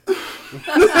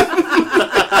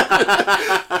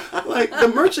 Like,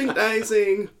 the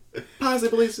merchandising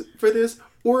possibilities for this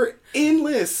were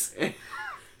endless.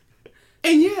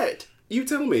 And yet, you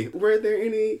tell me, were there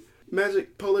any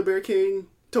Magic Polar Bear King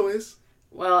toys?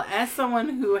 Well, as someone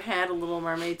who had a Little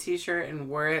Mermaid t-shirt and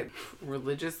wore it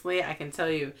religiously, I can tell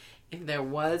you, if there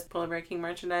was Polar Bear King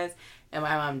merchandise and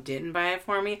my mom didn't buy it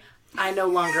for me, I no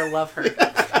longer love her.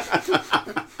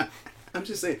 I'm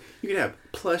just saying, you could have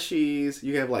plushies,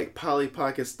 you have like Polly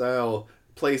Pocket style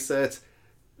play sets.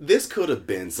 This could have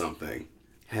been something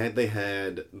had they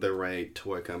had the right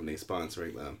toy company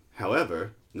sponsoring them.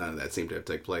 However, none of that seemed to have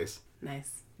taken place.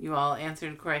 Nice. You all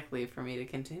answered correctly for me to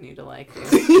continue to like you.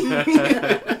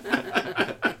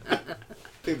 I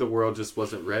think the world just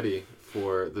wasn't ready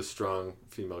for the strong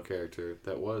female character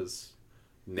that was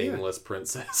nameless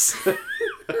princess.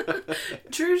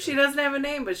 True, she doesn't have a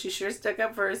name, but she sure stuck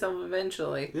up for herself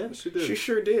eventually. Yeah, she did. She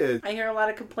sure did. I hear a lot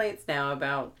of complaints now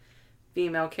about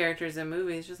female characters in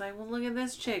movies. Just like, well, look at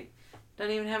this chick.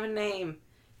 Doesn't even have a name.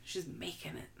 She's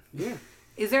making it. Yeah.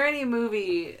 Is there any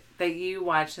movie that you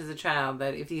watched as a child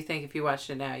that if you watched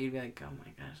it now, you'd be like, oh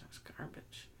my gosh, that's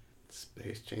garbage?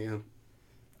 Space Jam.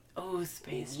 Oh,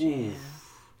 Space Jam.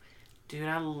 Dude,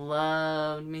 I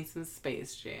loved me some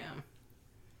Space Jam.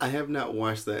 I have not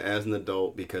watched that as an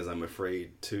adult because I'm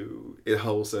afraid to. It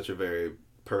holds such a very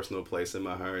personal place in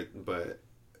my heart, but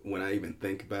when I even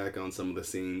think back on some of the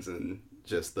scenes and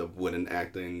just the wooden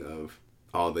acting of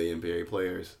all the NBA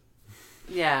players.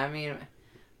 Yeah, I mean,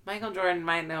 Michael Jordan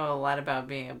might know a lot about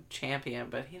being a champion,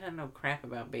 but he doesn't know crap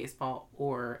about baseball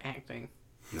or acting.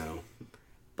 No.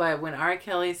 But when R.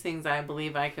 Kelly sings I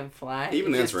Believe I Can Fly,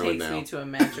 Even it that's just ruined takes now. me to a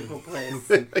magical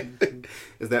place.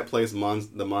 Is that place the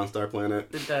Monstar Planet?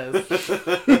 It does.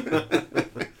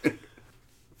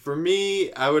 For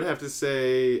me, I would have to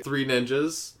say Three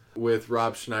Ninjas with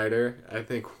Rob Schneider. I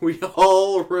think we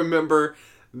all remember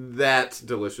that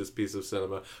delicious piece of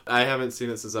cinema. I haven't seen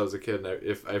it since I was a kid, and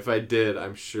if I did,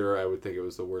 I'm sure I would think it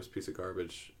was the worst piece of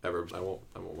garbage ever. I won't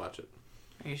watch it.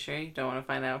 Are you sure you don't want to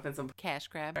find out if it's a cash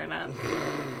grab or not?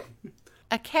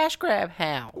 A cash grab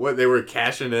how? What, they were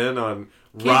cashing in on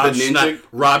the Rob, ninja?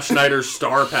 Rob Schneider's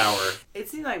star power. It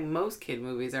seems like most kid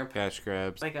movies are Cash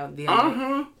grabs. like the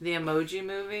Uh-huh. Emoji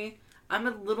Movie. I'm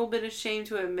a little bit ashamed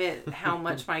to admit how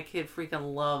much my kid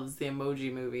freaking loves the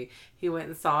Emoji Movie. He went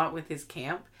and saw it with his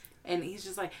camp. And he's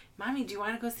just like, Mommy, do you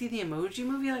want to go see the Emoji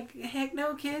Movie? Like, heck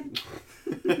no, kid.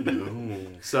 No.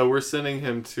 So we're sending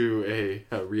him to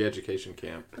a re-education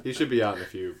camp. He should be out in a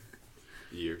few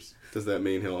years. Does that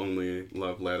mean he'll only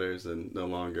love letters and no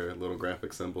longer little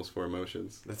graphic symbols for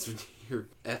emotions? You're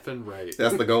effing right.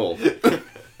 That's the goal.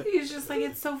 He's just like,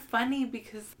 it's so funny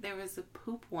because there was a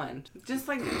poop one. Just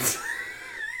like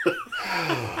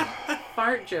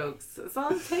fart jokes. That's all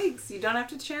it takes. You don't have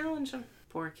to challenge him.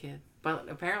 Poor kid. But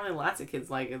apparently lots of kids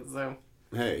like it, so.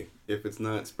 Hey, if it's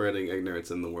not spreading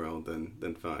ignorance in the world,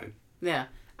 then fine. Yeah.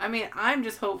 I mean, I'm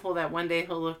just hopeful that one day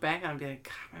he'll look back and be like,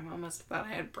 God, my mom must have thought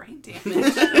I had brain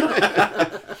damage.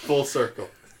 Full circle.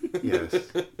 Yes.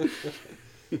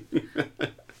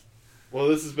 Well,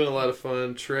 this has been a lot of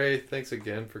fun. Trey, thanks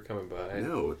again for coming by.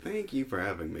 No, thank you for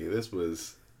having me. This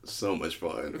was so much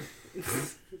fun.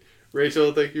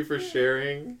 Rachel, thank you for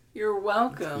sharing. You're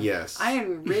welcome. Yes. I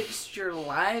enriched your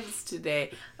lives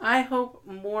today. I hope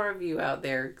more of you out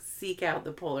there seek out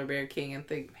the Polar Bear King and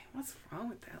think, man, what's wrong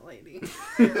with that lady?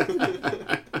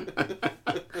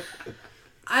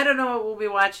 I don't know what we'll be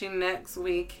watching next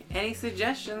week. Any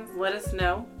suggestions, let us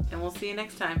know. And we'll see you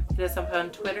next time. Hit us up on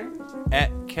Twitter.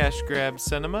 At Cash Grab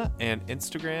Cinema and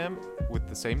Instagram with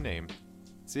the same name.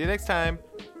 See you next time.